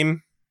Killing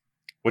Game,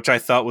 which I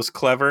thought was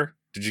clever.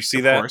 Did you see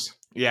Of that? course.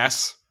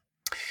 Yes.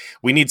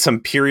 We need some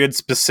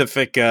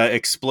period-specific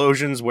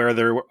explosions where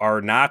there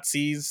are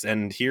Nazis,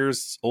 and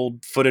here's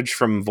old footage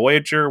from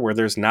Voyager where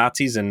there's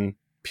Nazis and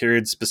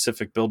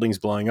period-specific buildings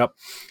blowing up.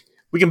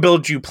 We can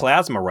build you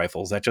plasma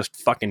rifles that just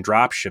fucking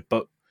drop shit,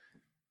 but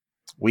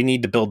we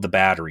need to build the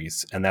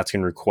batteries, and that's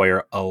going to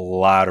require a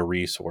lot of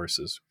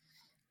resources.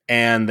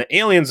 And the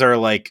aliens are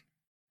like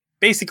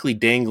basically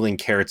dangling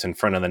carrots in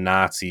front of the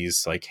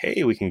Nazis, like,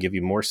 hey, we can give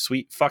you more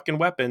sweet fucking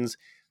weapons.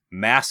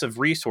 Massive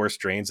resource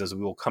drains, as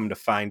we will come to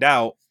find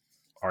out,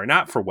 are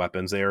not for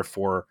weapons. They are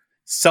for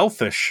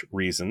selfish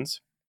reasons.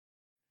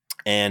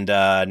 And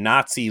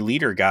Nazi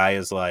leader guy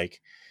is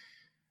like,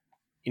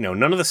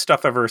 none of the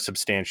stuff ever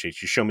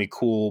substantiates. You show me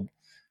cool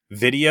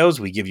videos,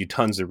 we give you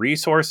tons of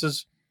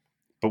resources,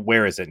 but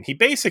where is it? And he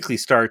basically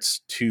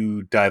starts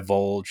to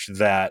divulge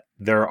that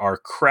there are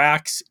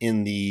cracks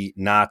in the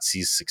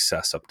Nazis'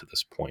 success up to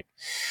this point.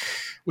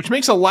 Which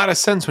makes a lot of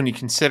sense when you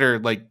consider,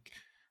 like,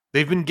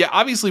 they've been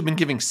obviously been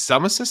giving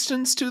some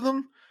assistance to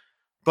them,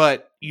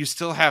 but you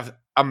still have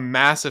a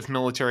massive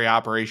military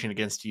operation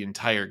against the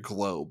entire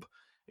globe.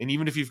 And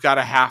even if you've got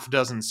a half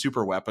dozen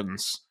super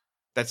weapons,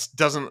 that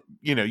doesn't,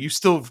 you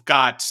still have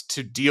got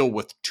to deal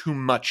with too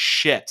much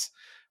shit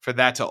for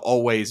that to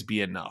always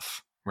be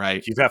enough,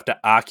 right? You have to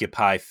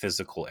occupy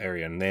physical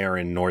area, and they are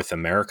in North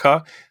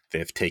America.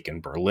 They've taken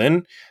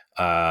Berlin.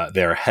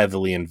 They're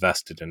heavily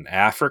invested in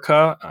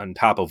Africa, on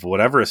top of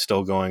whatever is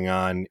still going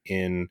on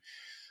in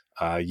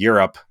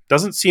Europe.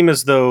 Doesn't seem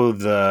as though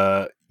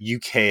the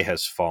UK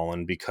has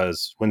fallen,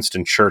 because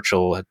Winston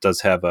Churchill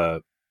does have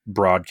a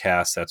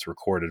broadcast that's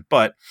recorded,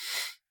 but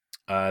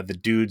the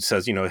dude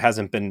says, it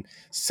hasn't been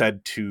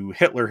said to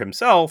Hitler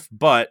himself,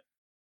 but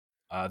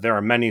there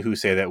are many who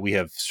say that we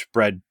have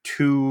spread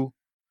too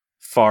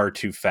far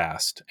too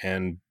fast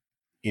and,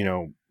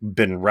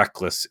 been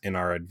reckless in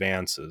our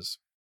advances.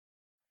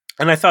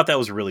 And I thought that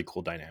was a really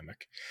cool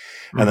dynamic.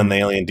 Mm-hmm. And then the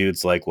alien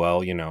dude's like,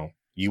 well,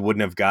 you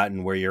wouldn't have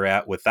gotten where you're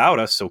at without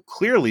us. So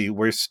clearly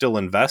we're still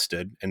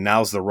invested, and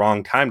now's the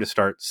wrong time to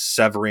start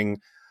severing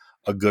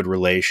a good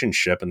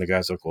relationship. And the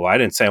guy's like, well, I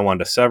didn't say I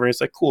wanted to sever.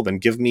 He's like, cool, then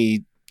give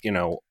me,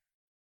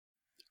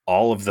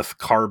 all of the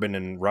carbon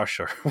in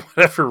Russia, or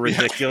whatever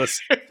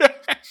ridiculous,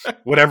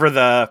 whatever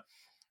the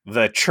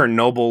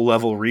Chernobyl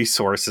level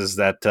resources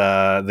that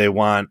they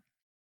want.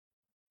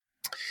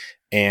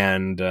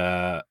 And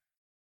I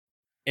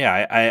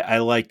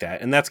like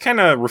that. And that's kind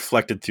of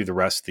reflected through the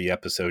rest of the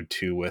episode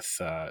too,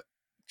 with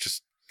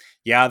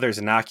there's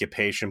an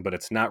occupation, but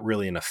it's not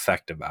really an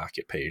effective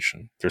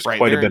occupation. There's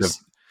quite a bit of...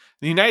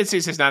 The United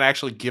States has not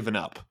actually given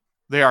up.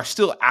 They are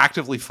still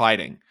actively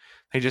fighting.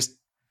 They just,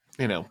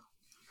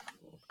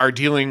 are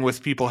dealing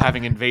with people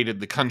having invaded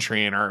the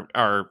country and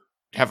are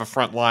have a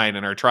front line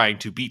and are trying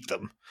to beat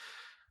them,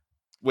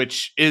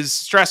 which is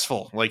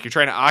stressful. Like, you're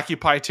trying to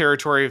occupy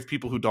territory of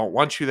people who don't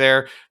want you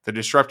there. They're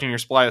disrupting your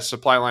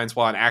supply lines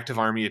while an active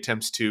army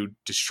attempts to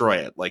destroy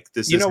it. Like,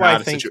 this is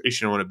not a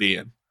situation I want to be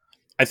in.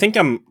 I think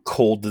I'm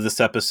cold to this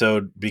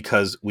episode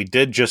because we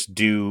did just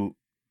do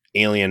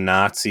alien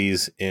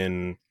Nazis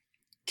in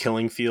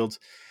killing fields,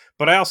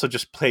 but I also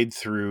just played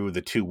through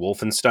the 2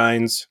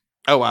 Wolfensteins.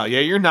 Oh, wow. Yeah,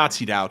 you're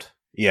Nazi'd out.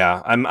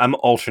 Yeah, I'm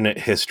alternate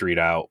history'd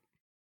out.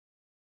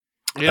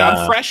 Yeah,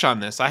 I'm fresh on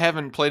this. I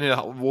haven't played a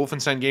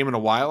Wolfenstein game in a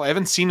while. I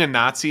haven't seen a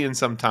Nazi in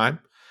some time.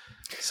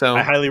 So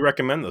I highly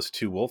recommend those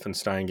 2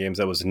 Wolfenstein games.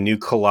 That was New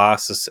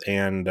Colossus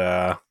and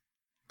I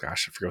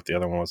forget what the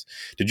other one was.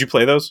 Did you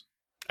play those?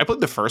 I played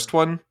the first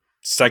one.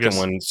 Second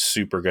one's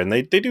super good. And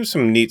they do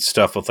some neat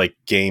stuff with like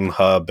Game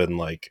Hub and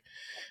like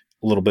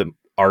a little bit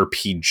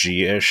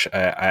RPG-ish.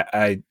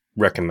 I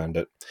recommend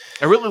it.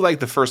 I really like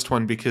the first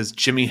one because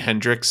Jimi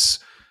Hendrix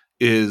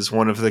is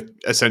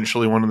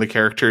essentially one of the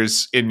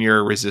characters in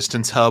your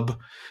resistance hub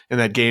in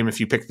that game if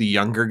you pick the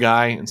younger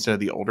guy instead of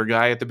the older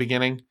guy at the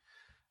beginning.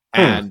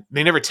 And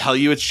they never tell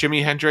you it's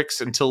Jimi Hendrix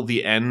until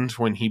the end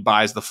when he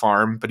buys the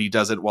farm, but he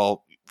does it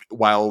while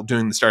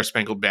doing the Star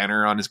Spangled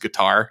Banner on his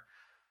guitar,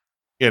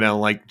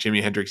 like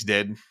Jimi Hendrix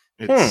did.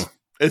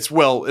 It's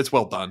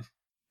well done.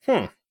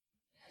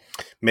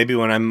 Maybe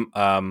when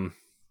I'm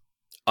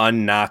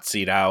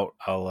un-Nazi'd out,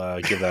 I'll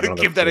give that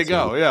another give that a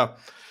go. Yeah.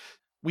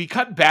 We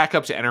cut back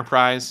up to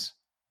Enterprise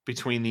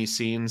between these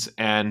scenes,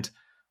 and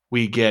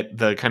we get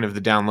the kind of the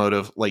download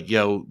of like,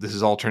 yo, this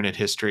is alternate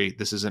history.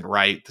 This isn't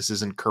right. This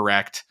isn't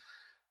correct.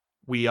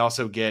 We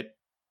also get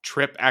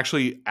Trip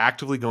actually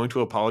actively going to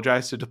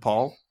apologize to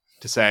T'Pol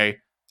to say,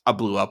 I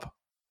blew up.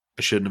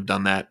 I shouldn't have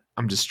done that.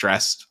 I'm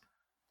distressed.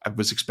 I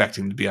was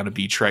expecting to be on a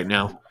beach right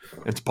now.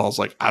 And T'Pol's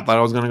like, I thought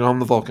I was going to go home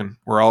to Vulcan.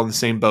 We're all in the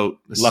same boat.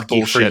 This Lucky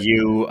is for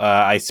you,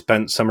 I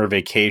spent summer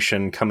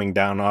vacation coming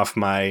down off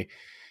my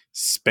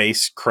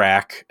space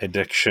crack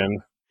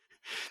addiction.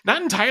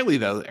 Not entirely,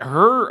 though.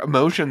 Her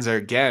emotions are,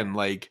 again,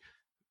 like,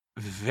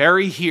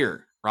 very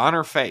here on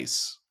her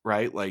face,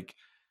 right? Like,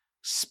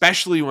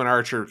 especially when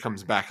Archer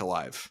comes back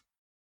alive.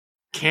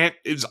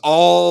 It's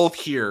all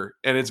here,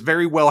 and it's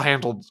very well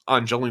handled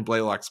on Jolene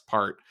Blaylock's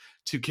part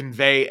to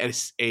convey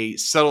a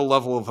subtle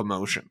level of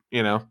emotion,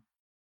 you know?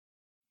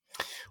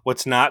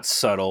 What's not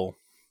subtle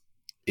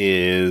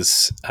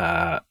is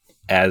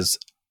as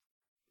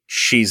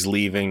she's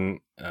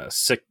leaving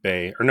sick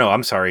bay, or no,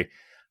 I'm sorry,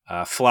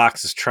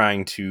 Phlox is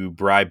trying to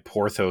bribe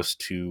Porthos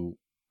to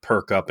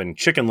perk up, and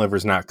chicken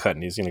liver's not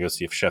cutting. He's going to go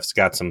see if Chef's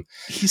got some.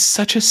 He's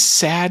such a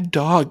sad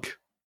dog.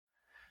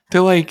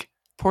 They're like,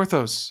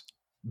 Porthos,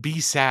 be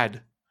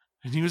sad.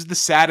 And he was the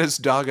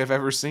saddest dog I've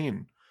ever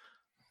seen.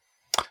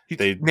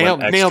 They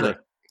nailed it.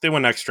 They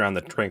went extra on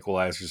the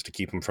tranquilizers to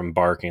keep him from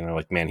barking. They're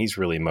like, man, he's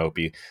really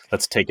mopey.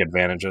 Let's take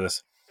advantage of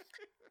this.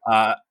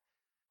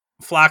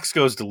 Phlox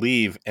goes to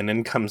leave, and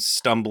then comes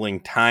stumbling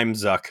Time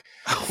Zucc,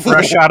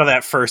 fresh out of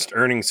that first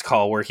earnings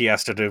call where he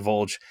has to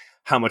divulge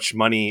how much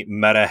money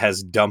Meta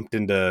has dumped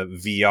into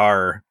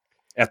VR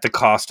at the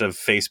cost of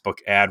Facebook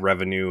ad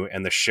revenue,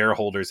 and the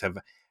shareholders have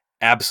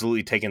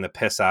absolutely taken the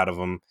piss out of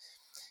him.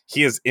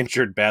 He is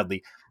injured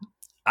badly.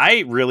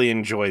 I really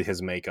enjoy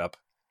his makeup.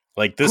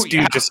 Like, this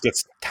dude just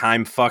gets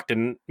time fucked,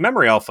 and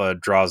Memory Alpha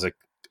draws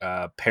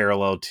a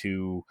parallel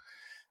to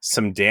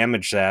some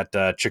damage that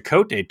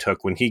Chakotay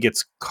took when he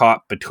gets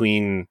caught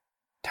between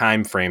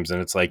time frames,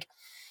 and it's like,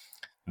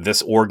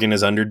 this organ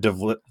is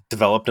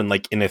underdeveloped and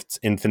like in its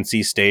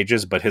infancy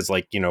stages, but his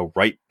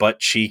right butt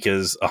cheek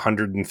is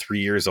 103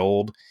 years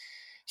old.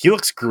 He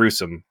looks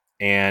gruesome,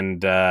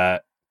 and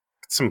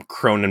some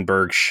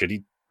Cronenberg shit.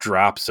 He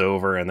drops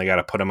over, and they got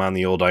to put him on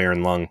the old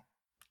iron lung.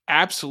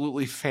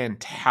 Absolutely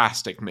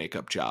fantastic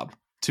makeup job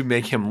to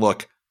make him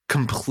look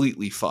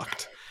completely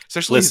fucked,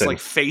 especially his like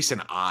face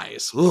and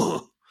eyes.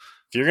 Ugh.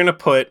 If you're gonna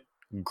put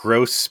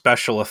gross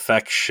special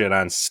effects shit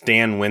on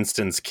Stan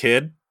Winston's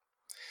kid,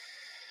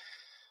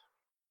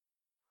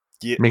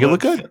 make it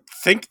look good.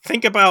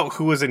 Think about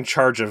who was in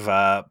charge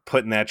of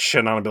putting that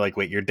shit on and be like,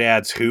 wait, your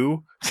dad's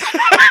who?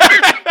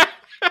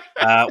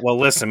 Well,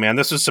 listen, man,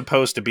 this was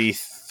supposed to be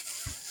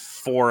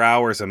 4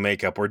 hours of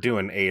makeup. We're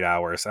doing 8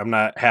 hours. I'm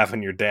not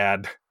having your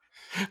dad.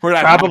 We're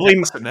not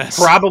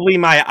probably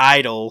my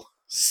idol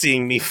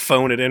seeing me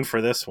phone it in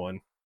for this one.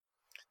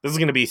 This is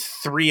going to be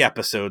 3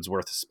 episodes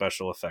worth of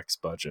special effects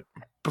budget.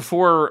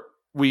 Before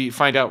we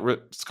find out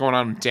what's going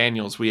on with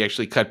Daniels, we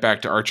actually cut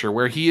back to Archer,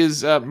 where he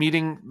is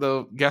meeting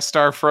the guest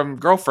star from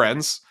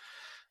Girlfriends,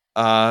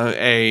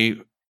 a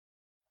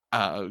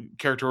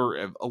character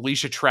of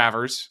Alicia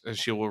Travers, as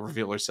she will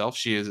reveal herself.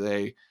 She is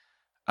a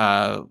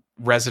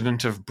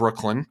resident of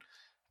Brooklyn,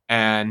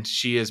 and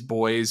she is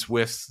boys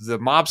with the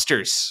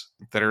mobsters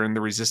that are in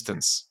the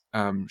Resistance.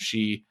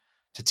 She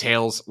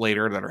details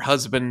later that her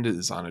husband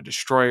is on a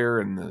destroyer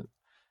in the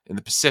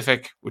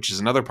Pacific, which is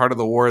another part of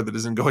the war that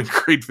isn't going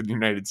great for the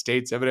United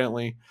States.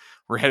 Evidently,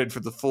 we're headed for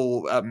the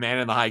full Man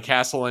in the High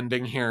Castle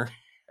ending here,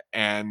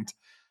 and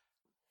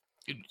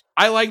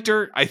I liked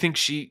her. I think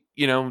she,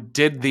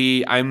 did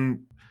the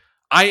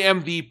I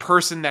am the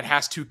person that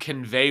has to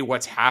convey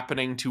what's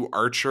happening to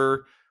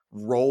Archer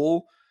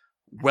role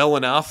well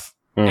enough,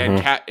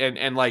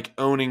 and like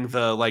owning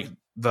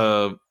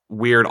the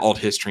weird alt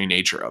history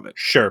nature of it.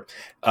 Sure.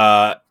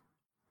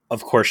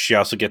 Of course, she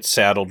also gets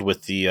saddled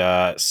with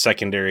the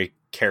secondary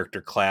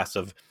character class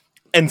of,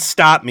 and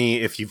stop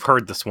me if you've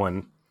heard this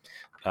one.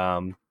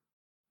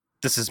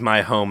 This is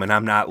my home, and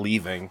I'm not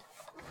leaving.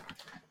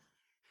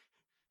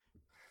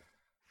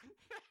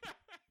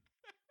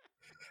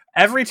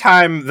 Every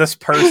time this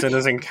person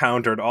is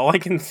encountered, all I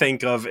can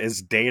think of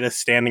is Data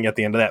standing at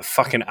the end of that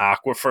fucking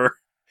aquifer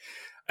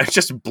and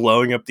just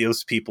blowing up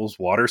those people's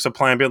water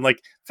supply and being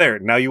like, there,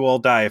 now you all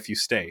die if you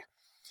stay.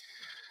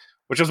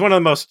 Which was one of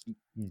the most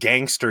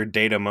gangster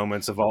Data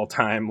moments of all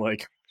time.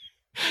 Like,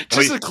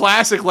 just a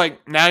classic,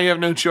 like, now you have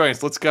no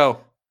choice. Let's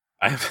go.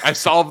 I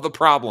solved the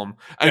problem.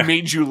 I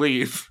made you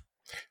leave.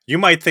 You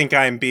might think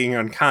I'm being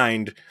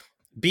unkind.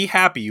 Be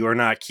happy you are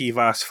not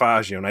Kivas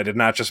Faggio, and I did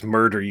not just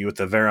murder you with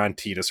the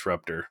Veranti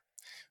disruptor.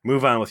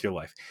 Move on with your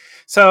life.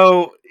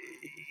 So,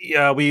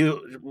 yeah, we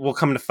will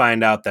come to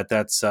find out that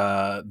that's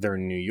they're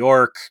in New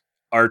York.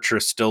 Archer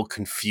is still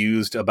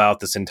confused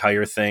about this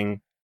entire thing.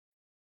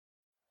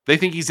 They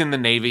think he's in the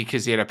Navy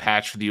because he had a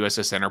patch for the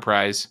USS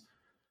Enterprise,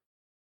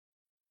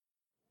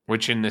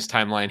 which in this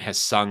timeline has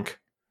sunk.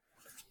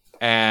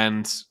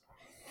 And,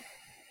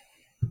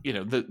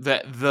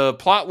 the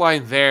plot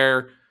line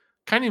there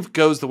kind of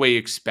goes the way you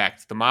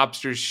expect. The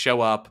mobsters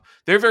show up.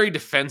 They're very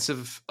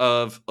defensive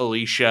of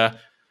Alicia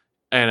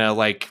in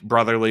a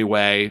brotherly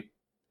way,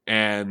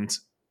 and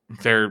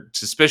they're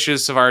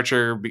suspicious of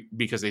Archer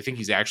because they think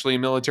he's actually a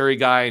military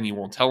guy and he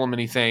won't tell them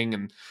anything,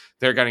 and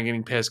they're kind of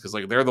getting pissed because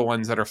they're the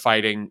ones that are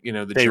fighting the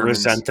Germans. They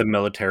resent the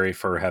military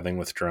for having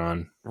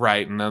withdrawn,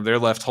 right? And they're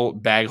left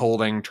bag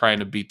holding, trying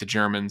to beat the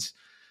Germans.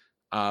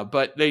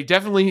 But they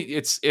definitely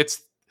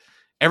it's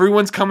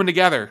everyone's coming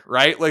together,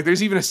 right? Like,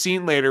 there's even a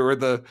scene later where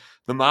the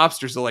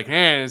mobsters are like,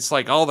 man, it's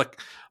like all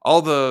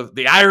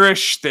the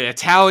Irish, the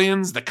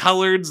Italians, the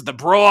coloreds, the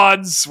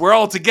broads, we're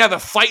all together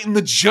fighting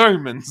the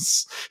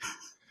Germans.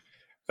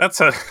 That's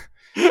a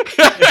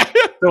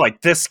They're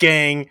like this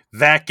gang,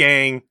 that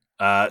gang,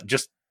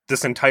 just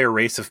this entire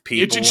race of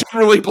people. It's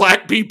generally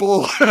black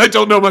people. I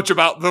don't know much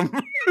about them.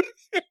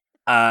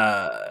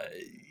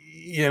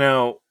 You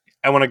know,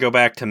 I want to go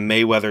back to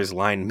Mayweather's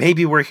line.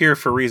 Maybe we're here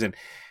for a reason.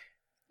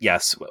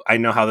 Yes, I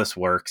know how this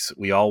works.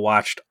 We all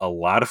watched a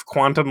lot of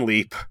Quantum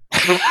Leap.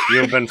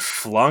 You've been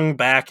flung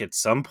back at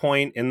some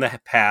point in the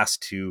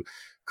past to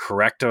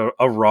correct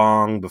a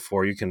wrong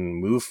before you can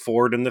move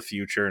forward in the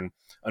future. And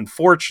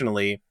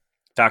unfortunately,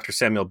 Dr.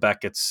 Samuel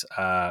Beckett's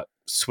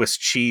Swiss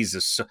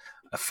cheese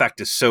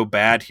effect is so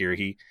bad here.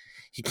 He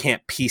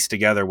can't piece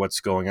together what's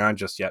going on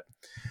just yet.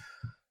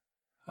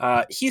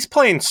 He's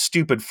playing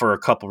stupid for a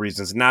couple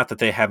reasons. Not that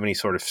they have any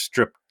sort of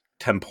strict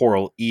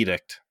temporal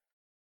edict,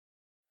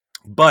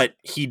 but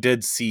he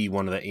did see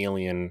one of the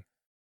alien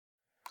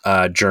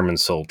German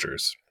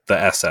soldiers, the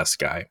SS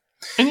guy.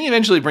 And he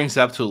eventually brings it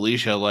up to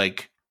Alicia,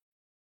 like,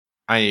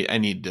 I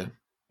need to,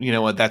 you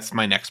know what, that's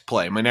my next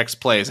play. My next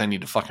play is I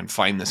need to fucking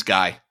find this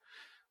guy.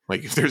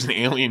 Like, if there's an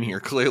alien here,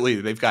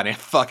 clearly they've got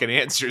fucking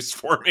answers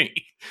for me.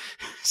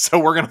 So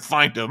we're going to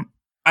find him.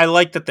 I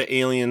like that the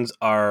aliens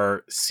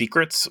are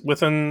secrets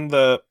within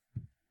the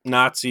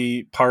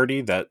Nazi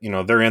party, that, you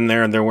know, they're in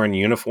there and they're wearing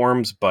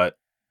uniforms, but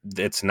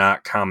it's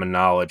not common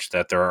knowledge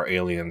that there are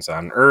aliens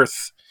on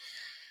Earth.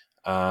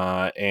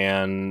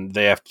 And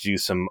they have to do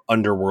some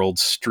underworld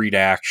street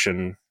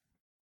action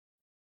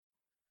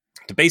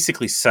to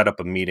basically set up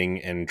a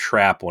meeting and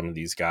trap one of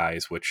these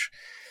guys, which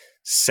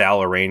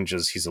Sal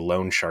arranges. He's a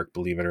loan shark,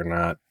 believe it or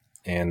not.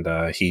 And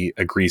he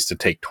agrees to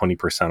take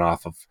 20%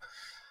 off of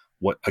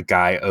what a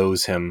guy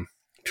owes him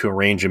to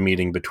arrange a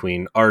meeting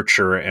between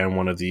Archer and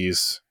one of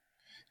these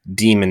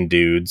demon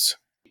dudes.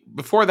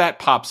 Before that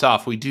pops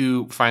off, we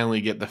do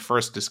finally get the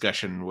first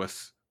discussion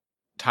with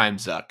Time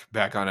Zucc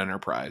back on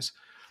Enterprise.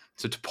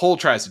 So T'Pol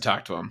tries to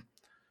talk to him.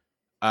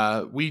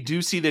 We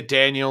do see that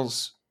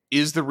Daniels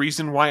is the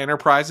reason why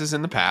Enterprise is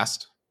in the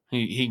past.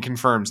 He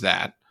confirms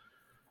that.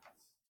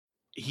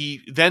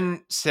 He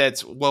then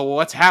says, well,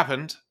 what's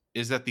happened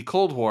is that the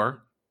Cold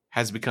War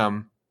has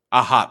become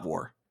a hot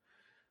war.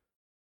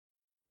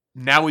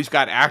 Now we've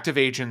got active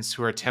agents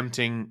who are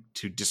attempting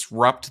to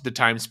disrupt the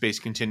time-space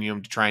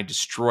continuum to try and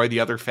destroy the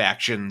other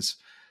factions.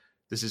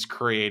 This has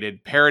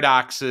created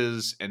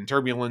paradoxes and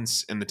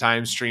turbulence in the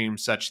time stream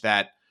such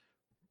that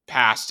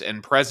past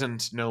and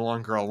present no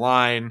longer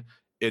align.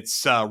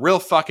 It's real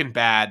fucking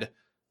bad.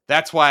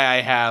 That's why I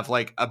have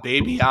like a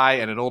baby eye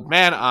and an old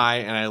man eye,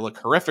 and I look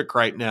horrific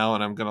right now,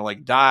 and I'm gonna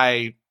like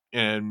die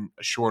in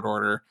a short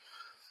order.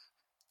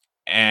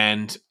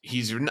 And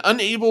he's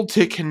unable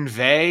to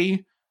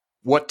convey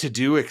what to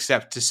do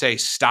except to say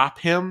stop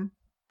him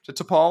to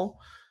T'Pol,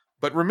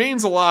 but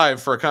remains alive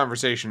for a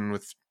conversation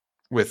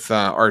with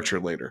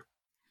Archer later.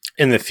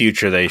 In the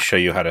future, they show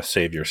you how to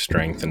save your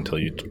strength until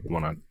you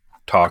want to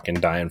talk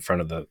and die in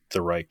front of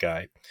the right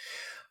guy.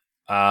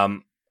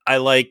 I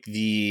like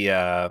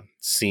the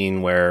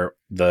scene where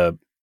the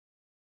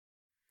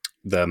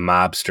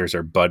mobsters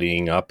are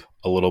buddying up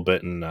a little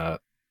bit, and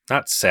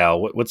not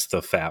Sal. What's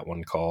the fat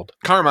one called?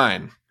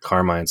 Carmine.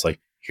 Carmine's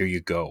like, here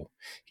you go.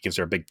 He gives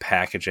her a big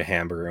package of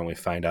hamburger, and we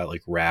find out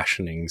like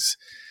rationing's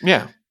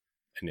an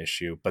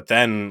issue. But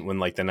then when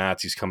like the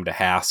Nazis come to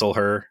hassle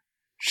her,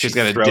 she's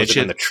got to throws ditch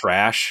it in the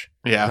trash.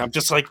 Yeah, and I'm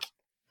just like,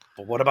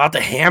 but what about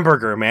the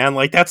hamburger, man?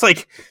 Like that's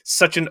like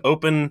such an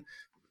open,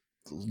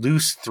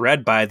 loose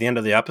thread by the end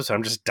of the episode.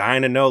 I'm just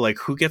dying to know like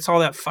who gets all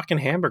that fucking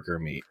hamburger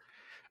meat.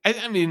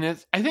 I mean,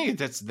 I think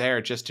that's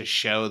there just to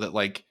show that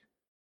like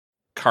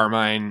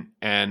Carmine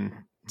and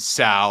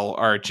Sal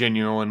are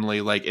genuinely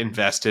like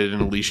invested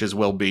in Alicia's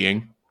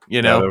well-being,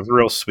 you know? Yeah, they're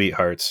real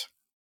sweethearts.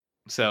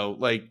 So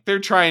like they're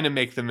trying to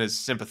make them as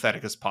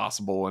sympathetic as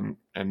possible,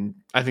 and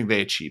I think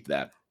they achieved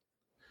that.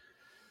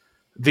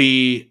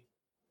 The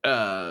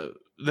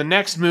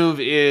next move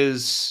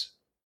is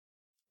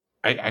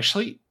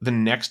the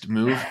next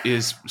move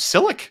is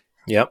Sillick.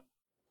 Yep.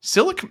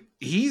 Sillick,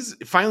 he's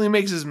finally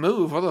makes his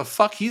move. What the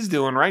fuck he's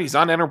doing, right? He's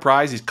on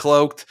Enterprise, he's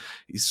cloaked,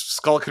 he's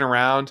skulking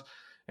around.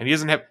 And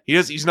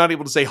he's not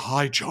able to say,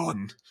 hi,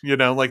 John. You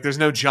know, like there's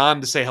no John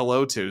to say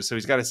hello to. So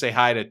he's got to say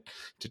hi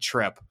to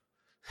Trip.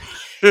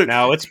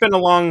 Now, it's been a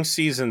long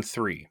season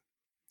 3.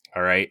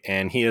 All right.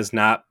 And he is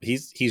not,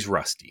 he's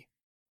rusty.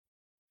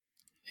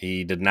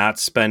 He did not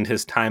spend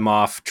his time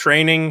off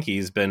training.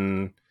 He's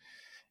been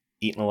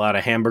eating a lot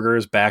of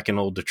hamburgers back in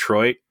old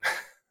Detroit.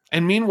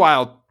 And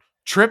meanwhile,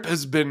 Trip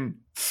has been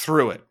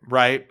through it,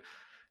 right?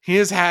 He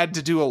has had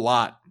to do a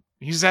lot.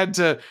 He's had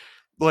to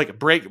like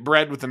break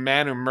bread with a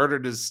man who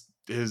murdered his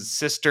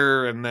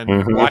sister and then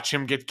watch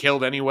him get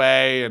killed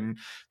anyway, and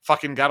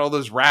fucking got all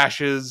those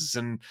rashes,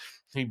 and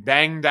he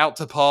banged out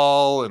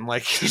T'Pol, and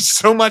like there's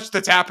so much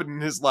that's happened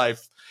in his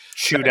life.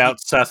 Shoot out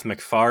Seth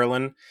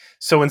MacFarlane.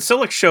 So when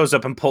Sillick shows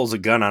up and pulls a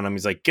gun on him,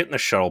 he's like, get in the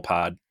shuttle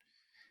pod.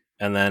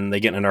 And then they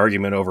get in an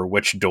argument over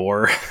which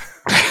door.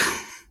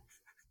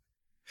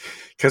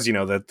 Because, you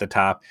know, the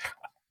top.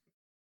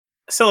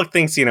 Sillick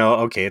thinks, you know,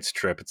 okay, it's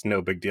Trip. It's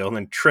no big deal. And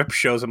then Trip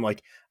shows him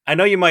like, I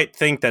know you might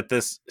think that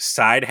this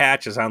side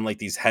hatch is on like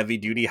these heavy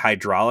duty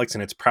hydraulics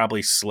and it's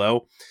probably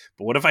slow,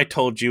 but what if I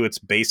told you it's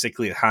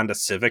basically a Honda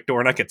Civic door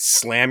and I could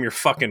slam your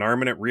fucking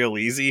arm in it real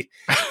easy,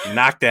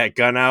 knock that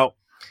gun out,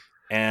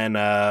 and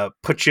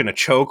put you in a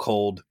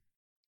chokehold?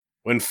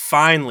 When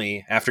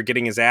finally, after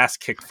getting his ass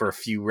kicked for a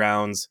few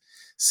rounds,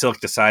 Silk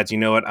decides, you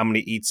know what, I'm going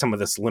to eat some of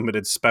this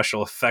limited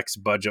special effects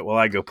budget while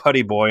I go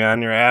putty boy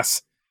on your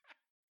ass.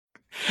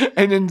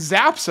 And then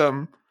zaps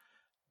him,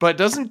 but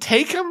doesn't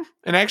take him,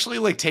 and actually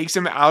like takes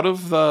him out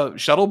of the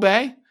shuttle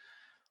bay,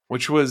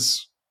 which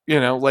was,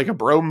 like a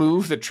bro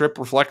move that Trip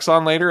reflects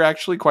on later,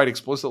 actually, quite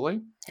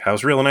explicitly. That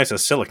was real nice of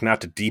Silk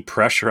not to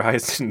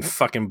depressurize and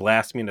fucking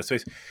blast me in the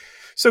face.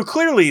 So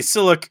clearly,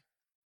 Silk,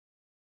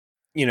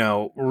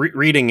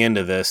 reading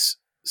into this,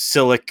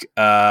 Silk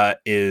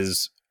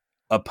is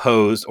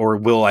opposed, or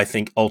will, I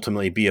think,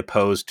 ultimately be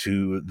opposed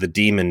to the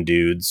demon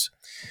dudes.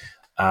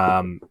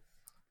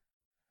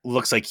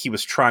 Looks like he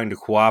was trying to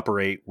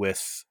cooperate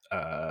with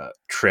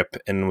Trip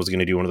and was going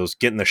to do one of those,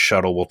 get in the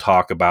shuttle, we'll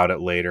talk about it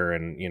later.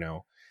 And,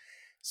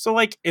 so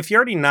like, if you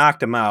already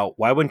knocked him out,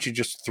 why wouldn't you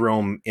just throw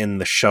him in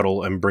the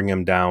shuttle and bring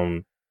him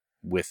down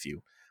with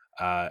you?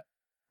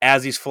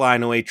 As he's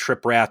flying away,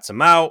 Trip rats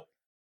him out.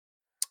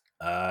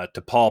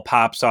 T'Pol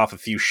pops off a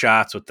few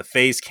shots with the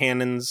phase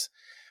cannons,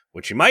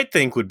 which you might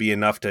think would be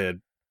enough to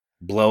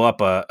blow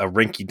up a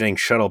rinky-dink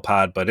shuttle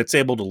pod, but it's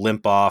able to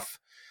limp off,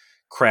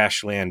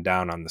 crash land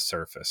down on the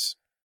surface.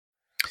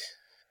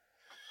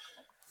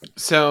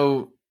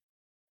 So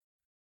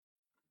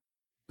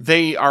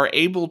they are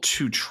able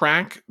to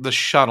track the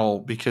shuttle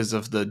because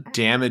of the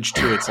damage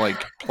to its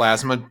like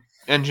plasma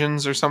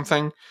engines or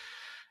something,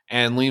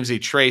 and leaves a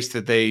trace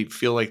that they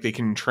feel like they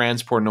can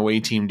transport an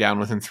away team down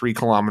within 3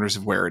 kilometers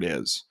of where it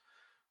is.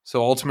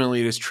 So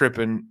ultimately it is Trip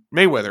and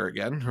Mayweather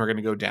again who are going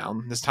to go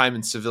down, this time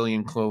in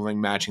civilian clothing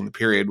matching the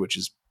period, which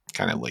is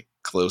kind of like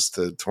close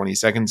to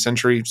 22nd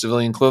century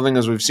civilian clothing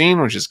as we've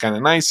seen, which is kind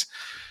of nice.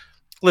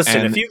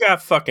 Listen, if you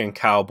got fucking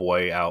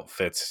cowboy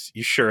outfits,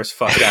 you sure as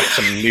fuck got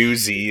some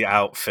newsy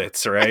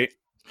outfits, right?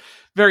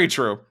 Very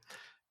true.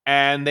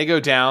 And they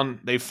go down,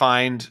 they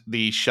find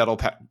the shuttle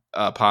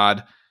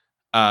pod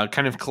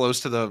kind of close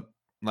to the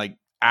like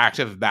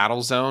active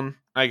battle zone,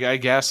 I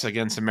guess,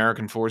 against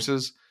American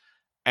forces.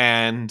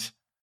 And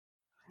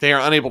they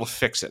are unable to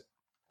fix it.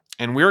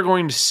 And we're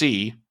going to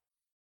see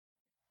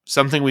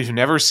something we've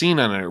never seen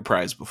on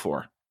Enterprise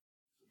before.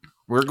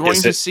 We're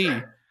going to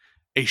see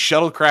a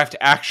shuttlecraft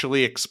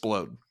actually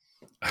explode.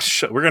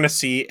 We're going to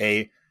see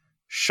a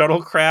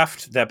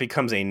shuttlecraft that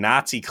becomes a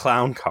Nazi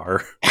clown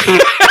car.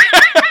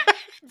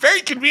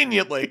 Very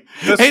conveniently.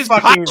 This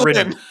fucking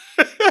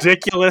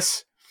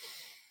ridiculous.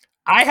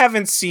 I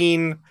haven't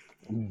seen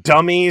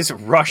dummies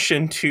rush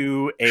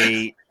into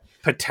a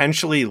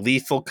potentially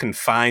lethal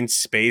confined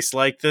space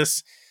like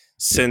this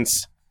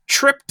since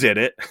Trip did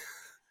it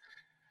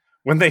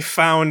when they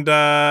found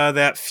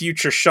that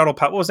future shuttle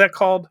pod. What was that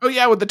called? Oh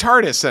yeah, with the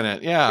TARDIS in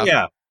it.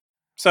 Yeah.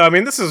 So I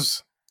mean, this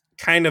is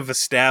kind of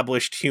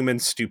established human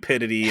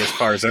stupidity as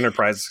far as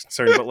Enterprise is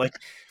concerned, but like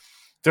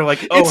they're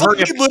like, oh,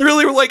 it's like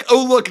literally we're like,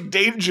 oh look,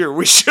 danger,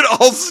 we should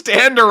all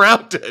stand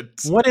around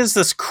it. What is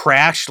this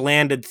crash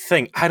landed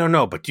thing? I don't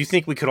know, but do you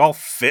think we could all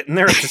fit in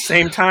there at the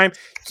same time?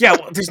 Yeah,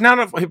 well, there's not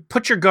enough.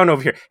 Put your gun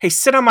over here. Hey,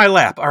 sit on my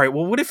lap. All right,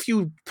 well, what if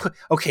you put,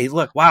 okay,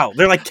 look, wow,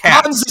 they're like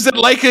cats. Hans, is it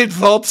like a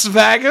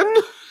Volkswagen?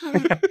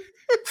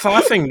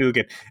 Fluffing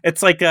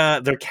It's like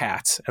they're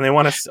cats and they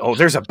want to, oh,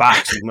 there's a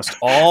box, we must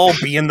all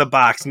be in the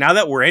box. Now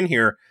that we're in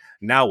here,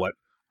 now what?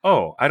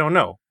 Oh, I don't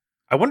know,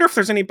 I wonder if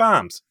there's any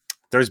bombs.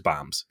 There's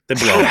bombs. They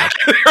blow up.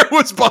 There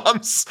was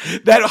bombs.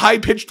 That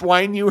high-pitched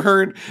whine you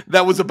heard,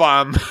 that was a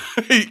bomb.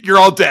 You're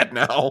all dead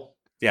now.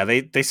 Yeah,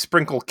 they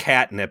sprinkle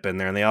catnip in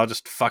there and they all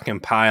just fucking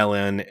pile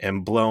in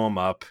and blow them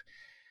up.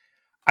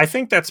 I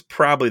think that's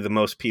probably the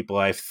most people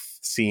I've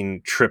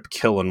seen Trip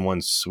kill in one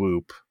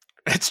swoop.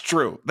 It's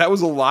true. That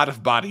was a lot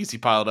of bodies he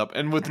piled up,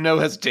 and with no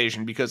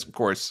hesitation, because of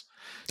course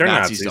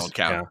Nazis don't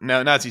count. Yeah.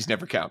 No, Nazis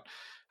never count.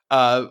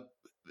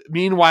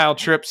 Meanwhile,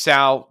 Trip,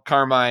 Sal,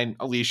 Carmine,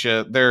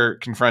 Alicia, they're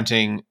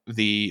confronting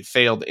the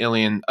failed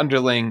alien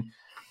underling.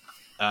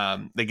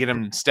 They get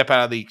him to step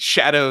out of the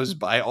shadows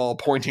by all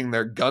pointing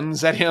their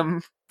guns at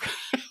him.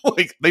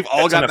 Like they've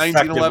all got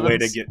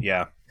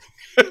 1911s.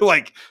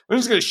 Like, we're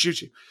just gonna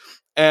shoot you.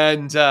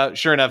 And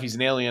sure enough, he's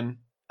an alien.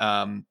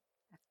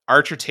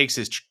 Archer takes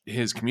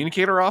his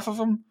communicator off of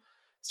him,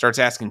 starts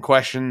asking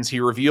questions. He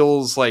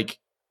reveals, like,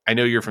 I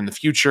know you're from the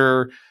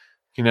future.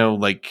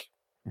 Like,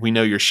 we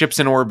know your ship's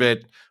in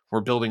orbit. We're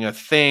building a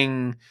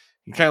thing.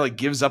 He kind of like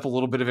gives up a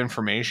little bit of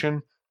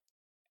information.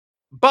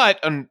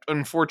 But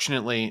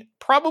unfortunately,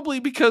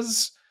 probably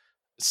because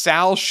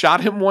Sal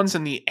shot him once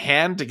in the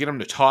hand to get him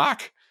to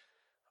talk,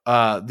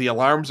 the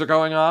alarms are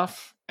going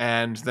off,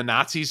 and the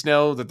Nazis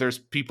know that there's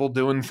people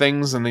doing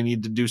things and they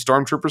need to do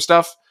stormtrooper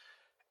stuff.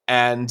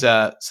 And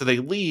so they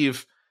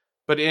leave,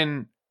 but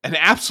in an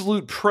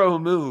absolute pro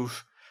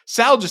move,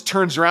 Sal just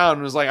turns around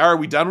and was like, are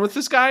we done with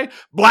this guy?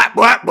 Blat,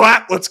 blat,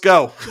 blat, let's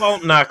go.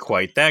 Well, not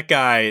quite. That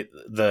guy,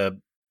 the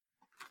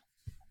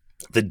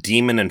the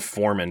demon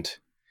informant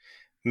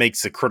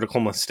makes the critical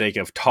mistake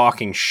of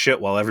talking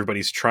shit while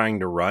everybody's trying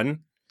to run.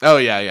 Oh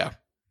yeah.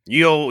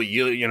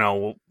 You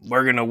know,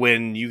 we're gonna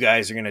win. You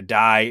guys are gonna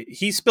die.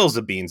 He spills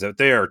the beans that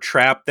they are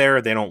trapped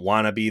there. They don't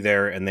want to be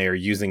there, and they are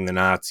using the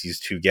Nazis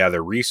to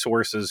gather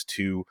resources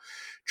to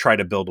try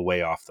to build a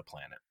way off the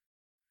planet.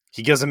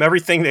 He gives them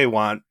everything they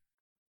want.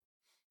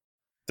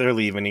 They're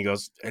leaving. He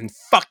goes, and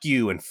fuck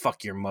you, and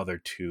fuck your mother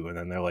too. And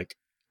then they're like,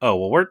 oh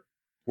well,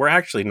 we're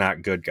actually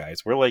not good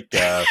guys. We're like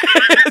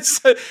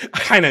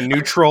kind of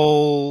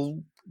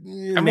neutral.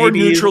 I'm more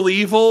neutral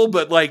evil,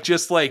 but like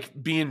just like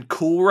being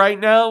cool right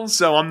now.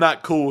 So I'm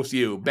not cool with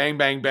you. Bang,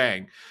 bang,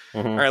 bang.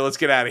 Mm-hmm. All right, let's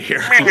get out of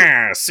here.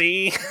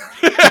 See,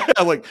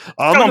 I'm like,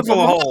 I'm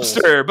full of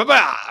monster.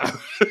 Bye-bye.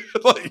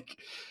 Like,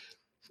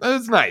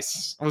 that's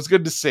nice. It was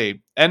good to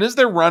see. And as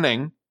they're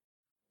running,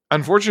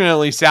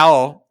 unfortunately,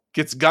 Sal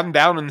gets gunned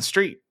down in the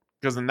street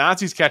because the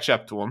Nazis catch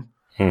up to him.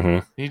 Mm-hmm.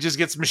 He just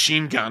gets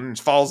machine gunned and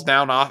falls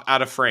down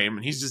out of frame,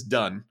 and he's just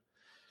done.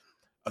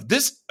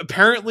 This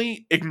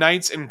apparently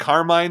ignites in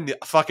Carmine the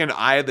fucking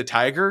eye of the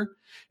tiger,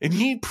 and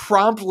he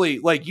promptly,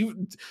 like,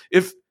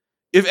 if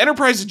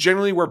Enterprise is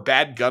generally where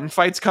bad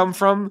gunfights come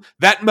from,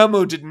 that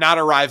memo did not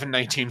arrive in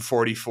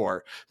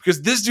 1944,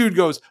 because this dude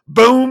goes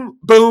boom,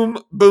 boom,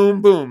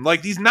 boom, boom.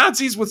 Like, these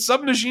Nazis with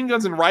submachine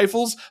guns and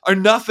rifles are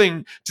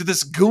nothing to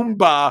this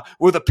Goomba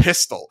with a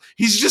pistol.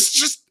 He's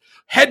just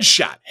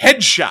headshot.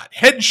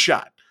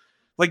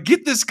 Like,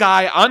 get this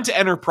guy onto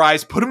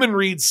Enterprise, put him in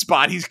Reed's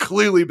spot. He's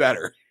clearly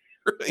better.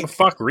 Well,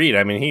 fuck Reed.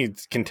 I mean, he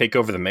can take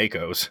over the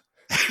Makos.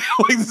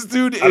 Like, this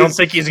dude I don't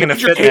think he's going to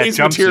fit that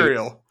jumpsuit.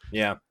 Material.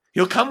 Yeah.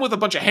 He'll come with a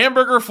bunch of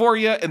hamburger for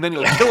you, and then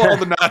he'll kill all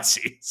the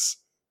Nazis.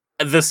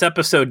 This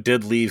episode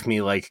did leave me,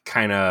 like,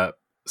 kind of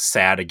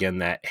sad again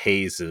that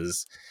Hayes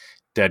is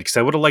dead, because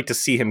I would have liked to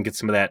see him get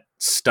some of that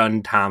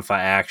stun Tonfa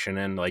action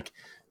and, like,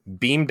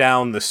 beam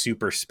down the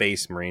super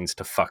space marines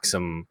to fuck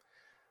some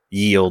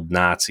yield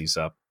Nazis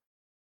up.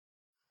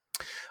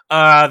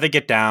 They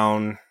get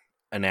down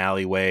an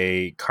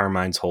alleyway.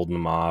 Carmine's holding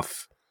them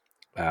off.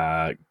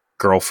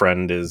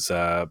 Girlfriend is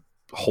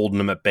holding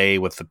them at bay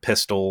with the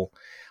pistol,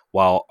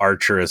 while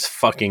Archer is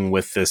fucking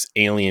with this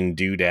alien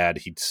doodad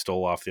he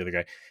stole off the other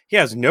guy. He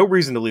has no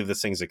reason to leave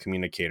this thing as a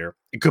communicator.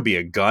 It could be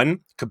a gun.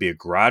 It could be a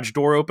garage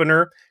door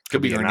opener.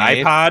 Could be an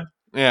iPod.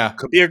 Yeah.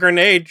 Could be a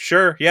grenade.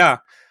 Sure. Yeah.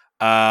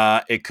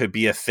 It could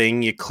be a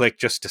thing you click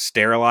just to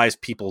sterilize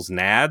people's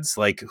nads.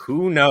 Like,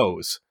 who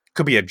knows?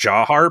 Could be a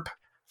jaw harp.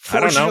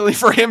 Fortunately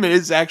for him, it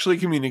is actually a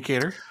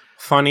communicator.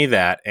 Funny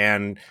that.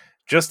 And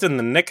just in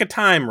the nick of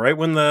time, right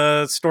when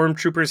the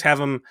stormtroopers have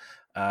him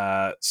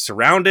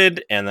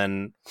surrounded, and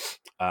then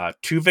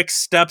Tuvix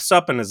steps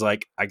up and is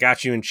like, I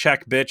got you in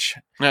check, bitch.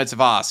 No, it's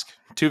Vosk.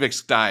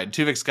 Tuvix died.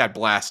 Tuvix got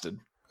blasted.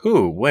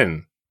 Who?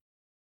 When?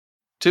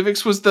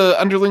 Tuvix was the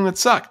underling that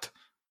sucked.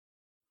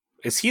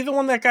 Is he the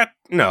one that got...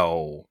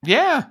 No.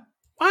 Yeah.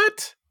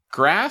 What?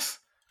 Grath?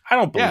 I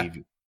don't believe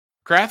you.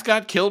 Grath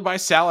got killed by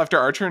Sal after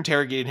Archer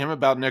interrogated him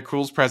about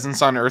Nekrull's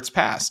presence on Earth's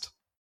past.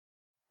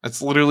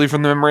 That's literally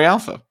from the Memory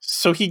Alpha.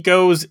 So he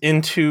goes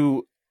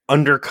into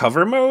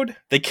undercover mode?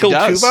 They killed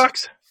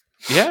Tuvix?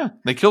 Yeah,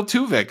 they killed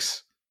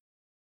Tuvix.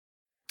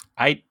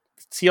 I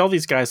see all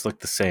these guys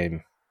look the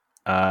same.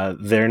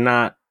 They're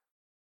not...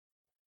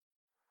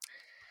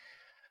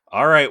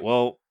 All right,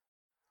 well,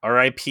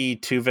 R.I.P.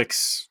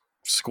 Tuvix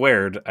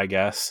squared, I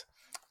guess.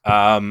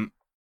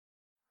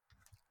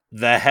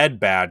 The head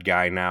bad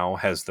guy now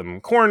has them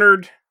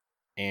cornered,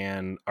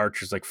 and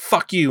Archer's like,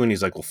 fuck you, and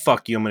he's like, well,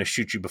 fuck you, I'm going to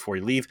shoot you before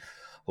you leave.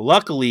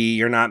 Luckily,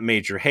 you're not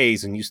Major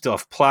Hayes, and you still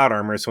have plot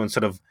armor, so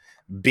instead of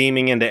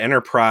beaming into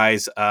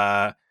Enterprise,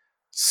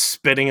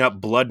 spitting up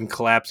blood and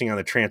collapsing on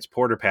the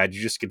transporter pad,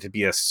 you just get to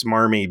be a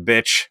smarmy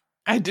bitch.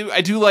 I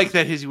do like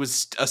that he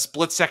was a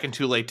split second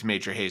too late to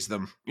Major Hayes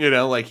them. You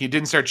know, like, he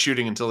didn't start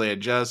shooting until they had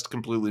just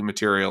completely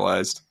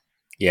materialized.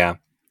 Yeah.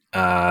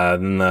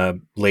 Then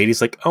the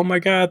lady's like, oh my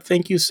god,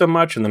 thank you so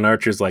much. And then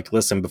Archer's like,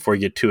 listen, before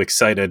you get too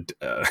excited,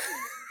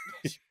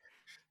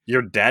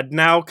 you're dead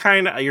now,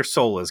 kind of. Your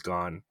soul is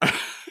gone.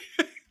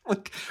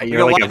 Like,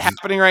 you're like a lot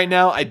happening right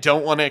now. I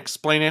don't want to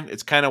explain it.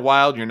 It's kind of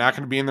wild. You're not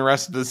going to be in the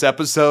rest of this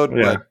episode.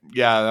 Yeah. But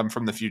yeah, I'm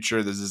from the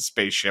future. This is a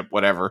spaceship,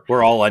 whatever.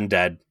 We're all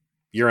undead.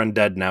 You're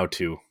undead now,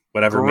 too.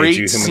 Whatever Great made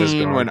you human is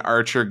gone. When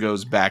Archer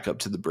goes back up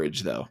to the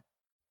bridge, though.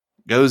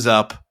 Goes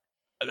up.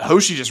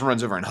 Hoshi just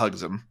runs over and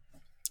hugs him.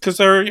 Because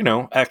they're,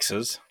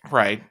 exes.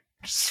 Right.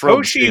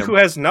 Hoshi, who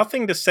has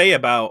nothing to say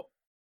about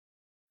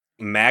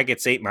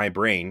maggots ate my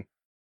brain.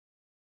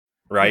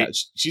 Right? Yeah,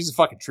 she's a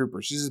fucking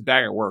trooper. She's just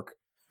back at work.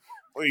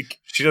 Like,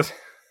 she does.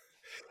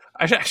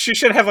 She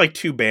should have like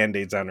 2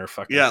 band-aids on her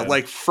fucking head.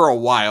 Like for a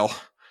while.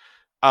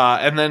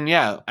 And then,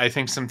 I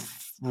think some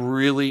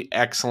really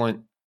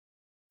excellent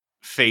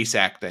face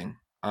acting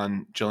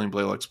on Jillian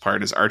Blaylock's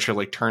part as Archer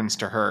like turns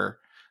to her.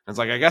 And it's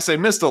like, I guess I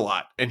missed a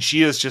lot. And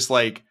she is just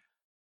like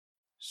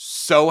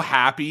so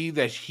happy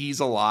that he's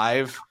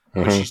alive,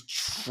 but she's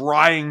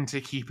trying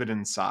to keep it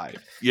inside.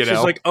 She's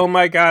like, oh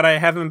my god, I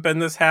haven't been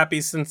this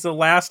happy since the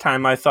last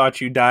time I thought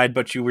you died,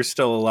 but you were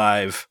still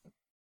alive.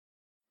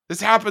 This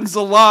happens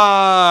a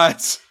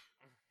lot.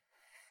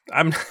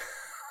 I'm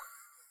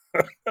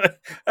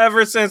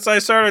ever since I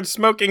started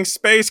smoking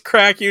space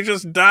crack, you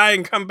just die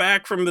and come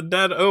back from the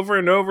dead over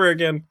and over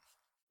again.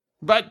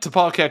 But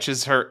T'Pol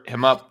catches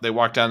him up. They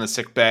walk down the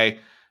sick bay,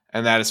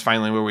 and that is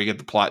finally where we get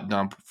the plot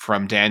dump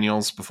from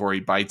Daniels before he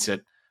bites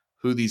it.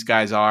 Who these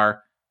guys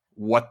are,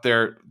 what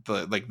they're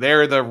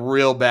the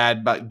real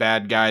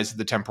bad guys of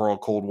the temporal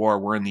Cold War.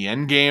 We're in the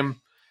end game.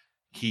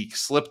 He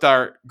slipped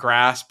our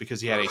grasp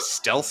because he had a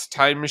stealth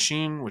time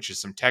machine, which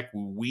is some tech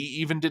we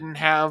even didn't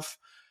have.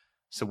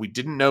 So we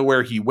didn't know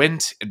where he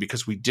went, and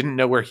because we didn't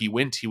know where he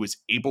went, he was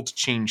able to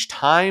change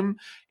time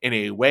in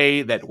a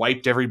way that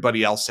wiped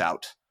everybody else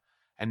out.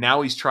 And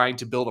now he's trying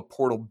to build a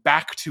portal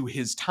back to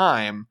his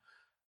time.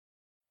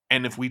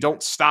 And if we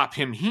don't stop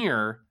him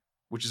here,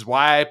 which is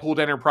why I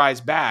pulled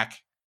Enterprise back,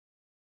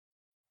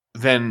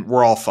 then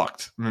we're all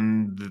fucked.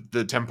 And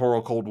the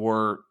temporal Cold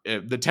War,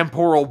 the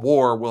temporal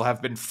war will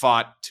have been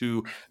fought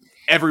to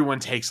everyone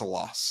takes a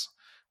loss.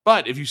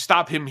 But if you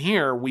stop him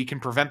here, we can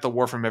prevent the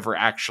war from ever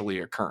actually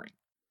occurring.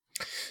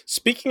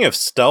 Speaking of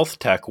stealth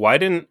tech, why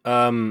didn't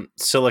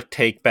Zucc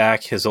take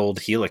back his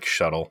old Helix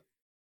shuttle?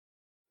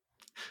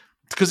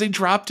 Because they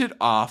dropped it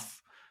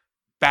off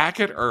back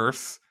at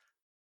Earth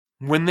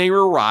when they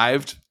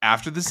arrived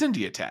after the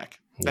Xindi attack.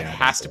 That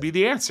has to be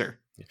the answer.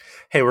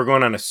 Hey, we're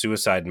going on a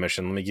suicide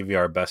mission. Let me give you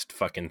our best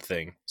fucking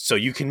thing. So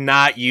you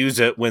cannot use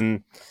it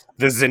when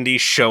the Xindi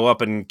show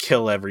up and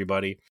kill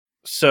everybody.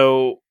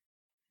 So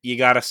you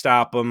got to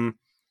stop them.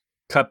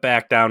 Cut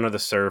back down to the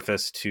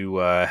surface to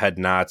head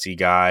Nazi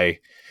guy.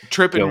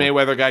 Tripp and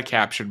Mayweather got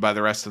captured by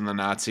the rest of the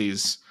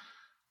Nazis.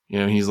 You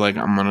know, he's like,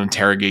 I'm going to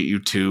interrogate you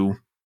too.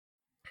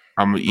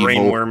 I'm evil.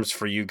 Brainworms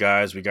for you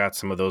guys. We got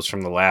some of those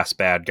from the last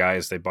bad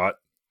guys. They bought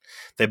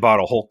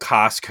a whole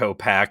Costco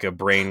pack of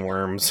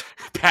brainworms.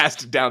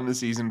 Passed it down to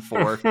season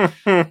 4.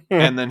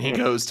 And then he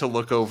goes to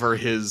look over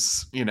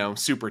his,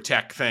 super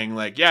tech thing.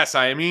 Like, yes,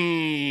 I am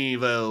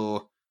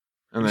evil.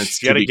 And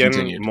that's yet again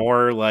continued.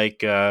 More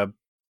like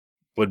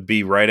would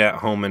be right at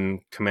home in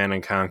Command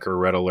and Conquer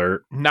Red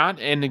Alert. Not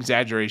an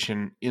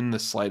exaggeration in the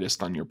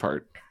slightest on your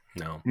part.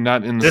 No.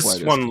 Not in the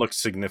slightest. This one looks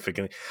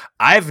significant.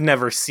 I've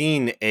never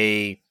seen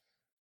a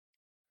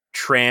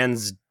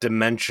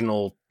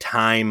trans-dimensional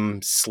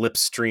time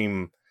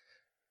slipstream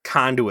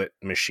conduit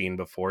machine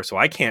before, so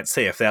I can't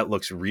say if that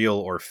looks real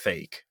or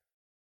fake.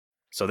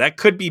 So that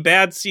could be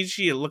bad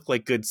CG. It looked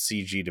like good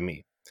CG to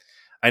me.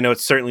 I know it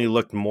certainly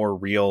looked more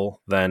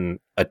real than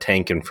a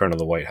tank in front of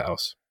the White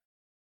House.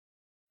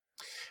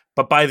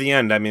 But by the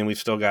end, I mean, we've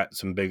still got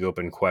some big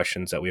open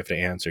questions that we have to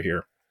answer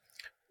here.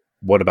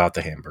 What about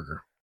the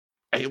hamburger?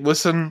 Hey,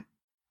 listen,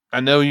 I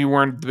know you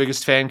weren't the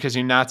biggest fan because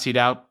you Nazi'd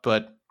out,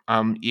 but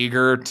I'm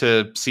eager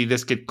to see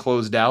this get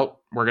closed out.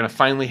 We're going to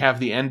finally have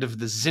the end of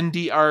the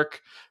Xindi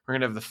arc. We're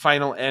going to have the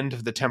final end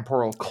of the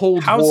temporal Cold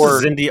War.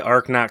 How's the Xindi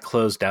arc not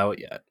closed out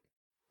yet?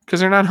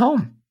 Because they're not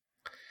home.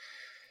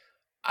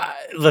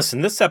 Listen,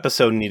 this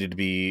episode needed to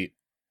be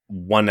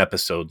 1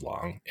 episode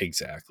long.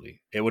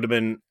 Exactly. It would have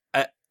been...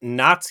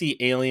 Nazi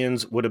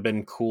aliens would have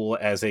been cool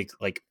as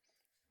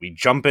we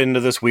jump into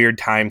this weird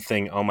time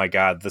thing. Oh my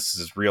God, this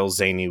is real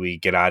zany. We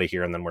get out of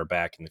here and then we're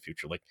back in the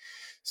future. Like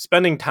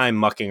spending time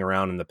mucking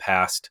around in the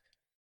past.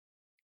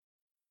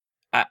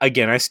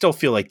 Again, I still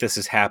feel like this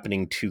is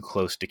happening too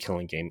close to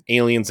Killing Game.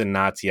 Aliens and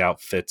Nazi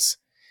outfits.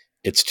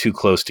 It's too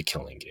close to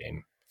Killing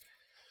Game.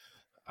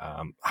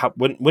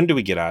 When do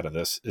we get out of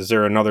this? Is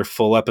there another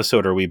full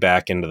episode or are we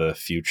back into the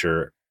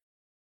future?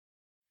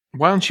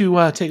 Why don't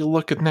you take a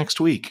look at next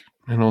week?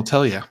 And I'll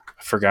tell you.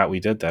 I forgot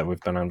we did that.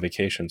 We've been on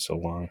vacation so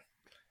long.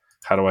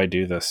 How do I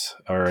do this?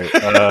 All right.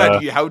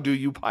 How do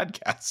you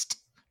podcast?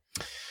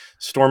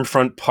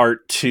 Stormfront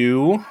Part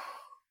 2.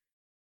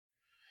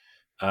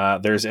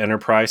 There's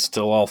Enterprise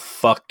still all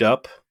fucked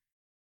up.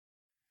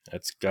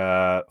 It's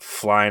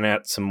flying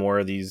at some more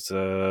of these...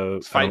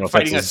 fighting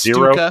a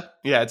Stuka.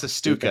 Yeah, it's a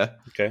Stuka.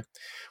 Okay.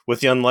 With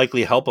the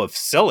unlikely help of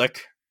Zucc,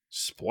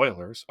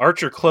 spoilers,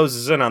 Archer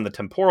closes in on the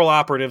temporal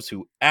operatives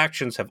whose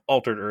actions have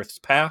altered Earth's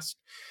past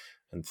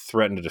and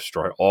threaten to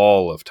destroy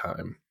all of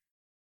time.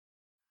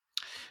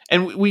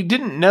 And we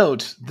didn't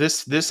note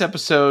this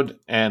episode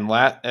and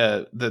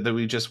that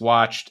we just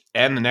watched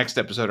and the next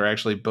episode are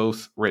actually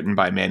both written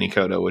by Manny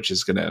Coto, which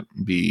is going to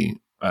be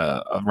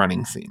a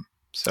running theme.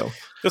 So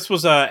this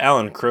was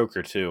Alan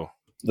Croker too.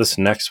 This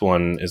next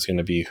one is going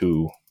to be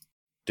who?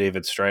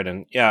 David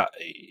Stridon. Yeah,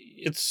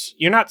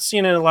 you're not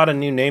seeing a lot of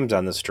new names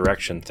on this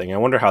direction thing. I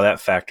wonder how that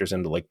factors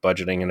into like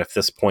budgeting, and if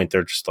this point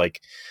they're just like,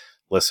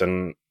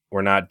 listen,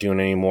 we're not doing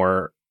any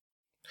more.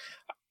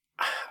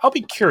 I'll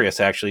be curious,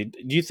 actually.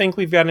 Do you think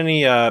we've got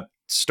any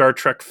Star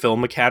Trek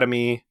Film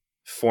Academy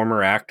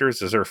former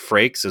actors? Is there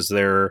Frakes? Is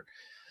there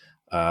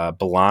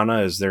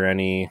B'Elanna? Is there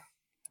any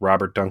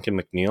Robert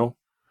Duncan McNeil?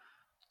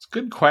 It's a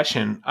good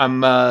question.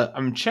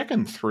 I'm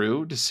checking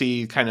through to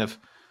see kind of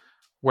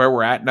where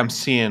we're at, and I'm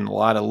seeing a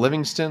lot of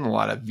Livingston, a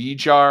lot of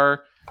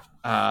Vijar.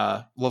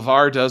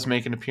 LeVar does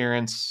make an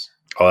appearance.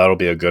 Oh, that'll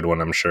be a good one,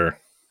 I'm sure.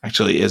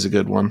 Actually, is a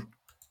good one.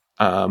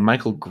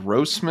 Michael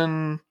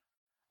Grossman.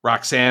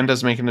 Roxanne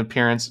does make an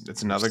appearance.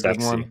 It's another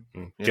good Sexy. one.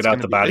 Get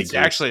out the body It's grease.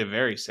 actually a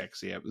very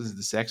sexy episode. This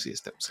is the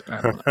sexiest episode.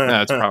 I don't know.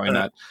 No, it's probably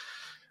not.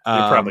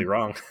 You're probably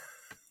wrong.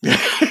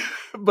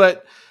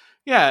 But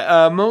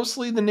yeah,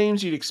 mostly the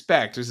names you'd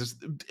expect. There's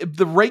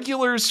the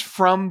regulars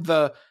from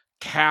the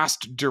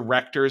cast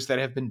directors that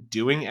have been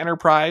doing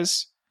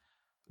Enterprise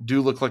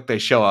do look like they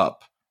show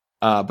up.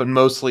 But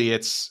mostly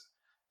it's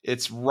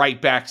right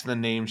back to the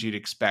names you'd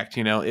expect.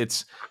 You know,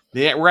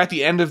 we're at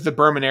the end of the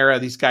Berman era.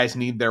 These guys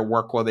need their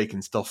work while they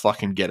can still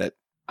fucking get it.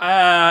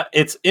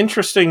 It's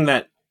interesting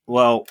that,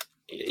 well,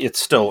 it's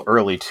still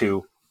early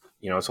too.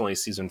 You know, it's only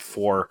season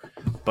 4,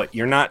 but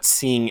you're not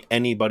seeing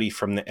anybody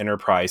from the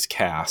Enterprise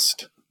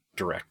cast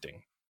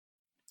directing.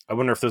 I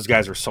wonder if those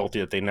guys are salty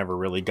that they never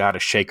really got a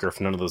shaker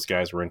if none of those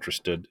guys were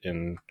interested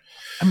in.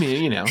 I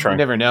mean, you know, you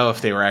never know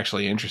if they were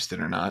actually interested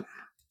or not.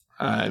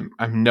 I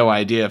have no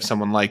idea if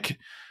someone like,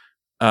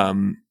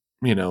 you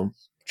know,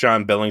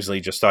 John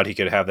Billingsley just thought he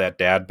could have that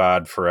dad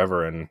bod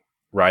forever and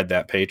ride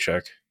that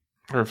paycheck.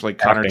 Or if like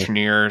Connor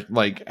Trinneer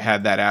like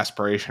had that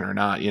aspiration or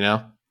not, you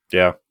know?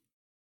 Yeah.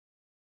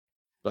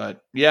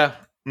 But yeah,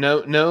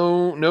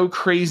 no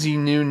crazy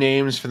new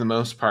names for the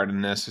most part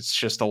in this. It's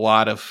just a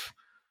lot of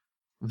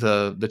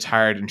the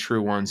tired and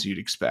true ones you'd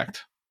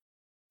expect.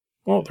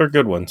 Well, they're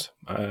good ones.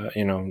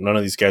 You know, none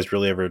of these guys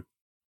really ever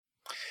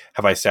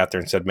have I sat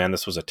there and said, man,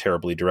 this was a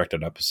terribly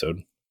directed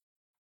episode.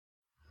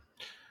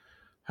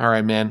 All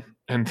right, man.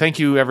 And thank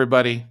you,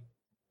 everybody,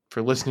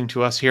 for listening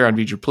to us here on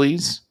V'ger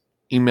Please.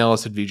 Email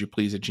us at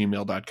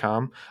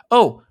v'gerplease@gmail.com.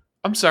 Oh,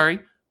 I'm sorry.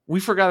 We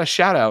forgot a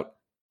shout out.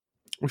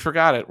 We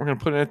forgot it. We're going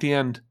to put it at the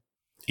end.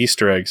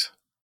 Easter eggs.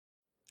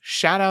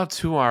 Shout out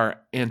to our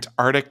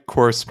Antarctic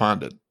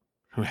correspondent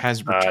who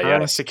has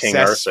returned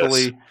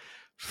successfully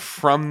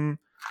from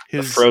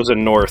his the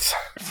frozen north,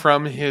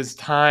 from his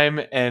time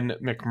in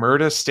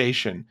McMurdo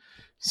Station.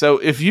 So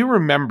if you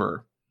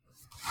remember,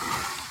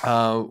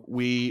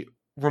 we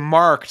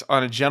remarked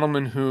on a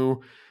gentleman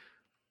who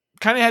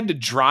kind of had to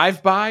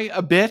drive by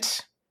a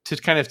bit to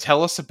kind of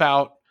tell us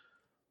about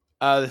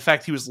the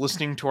fact he was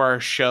listening to our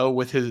show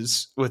with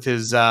his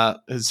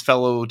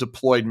fellow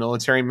deployed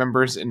military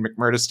members in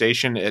McMurdo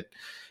Station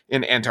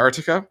in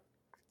Antarctica,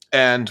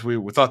 and we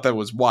thought that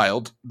was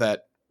wild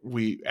that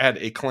we had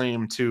a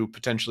claim to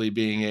potentially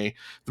being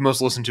the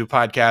most listened to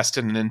podcast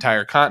in an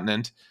entire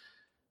continent.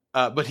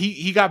 But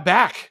he got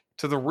back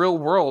to the real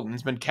world and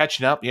has been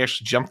catching up. He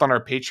actually jumped on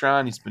our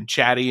Patreon. He's been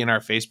chatty in our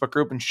Facebook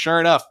group, and sure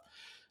enough,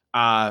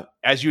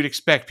 as you'd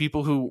expect,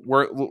 people who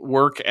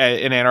work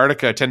in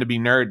Antarctica tend to be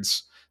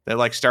nerds. They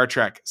like Star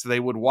Trek. So they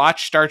would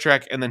watch Star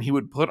Trek, and then he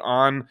would put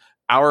on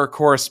our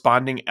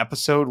corresponding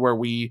episode where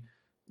we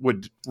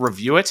would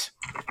review it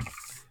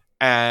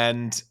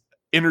and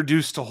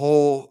introduced a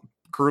whole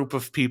group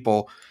of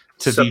people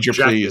to V'ger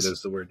Please.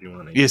 Is the word you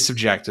want to use. He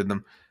subjected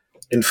them.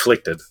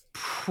 Inflicted.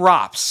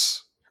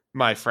 Props,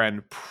 my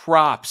friend.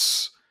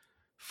 Props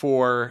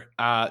for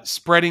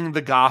spreading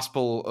the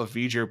gospel of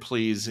V'ger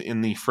Please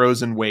in the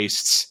frozen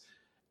wastes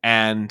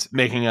and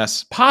making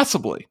us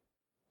possibly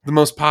the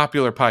most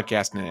popular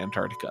podcast in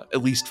Antarctica,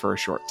 at least for a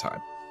short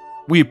time.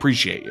 We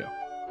appreciate you.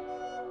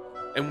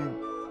 And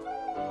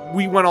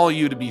we want all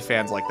you to be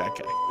fans like that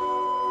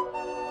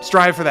guy.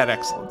 Strive for that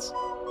excellence.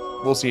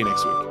 We'll see you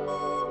next week.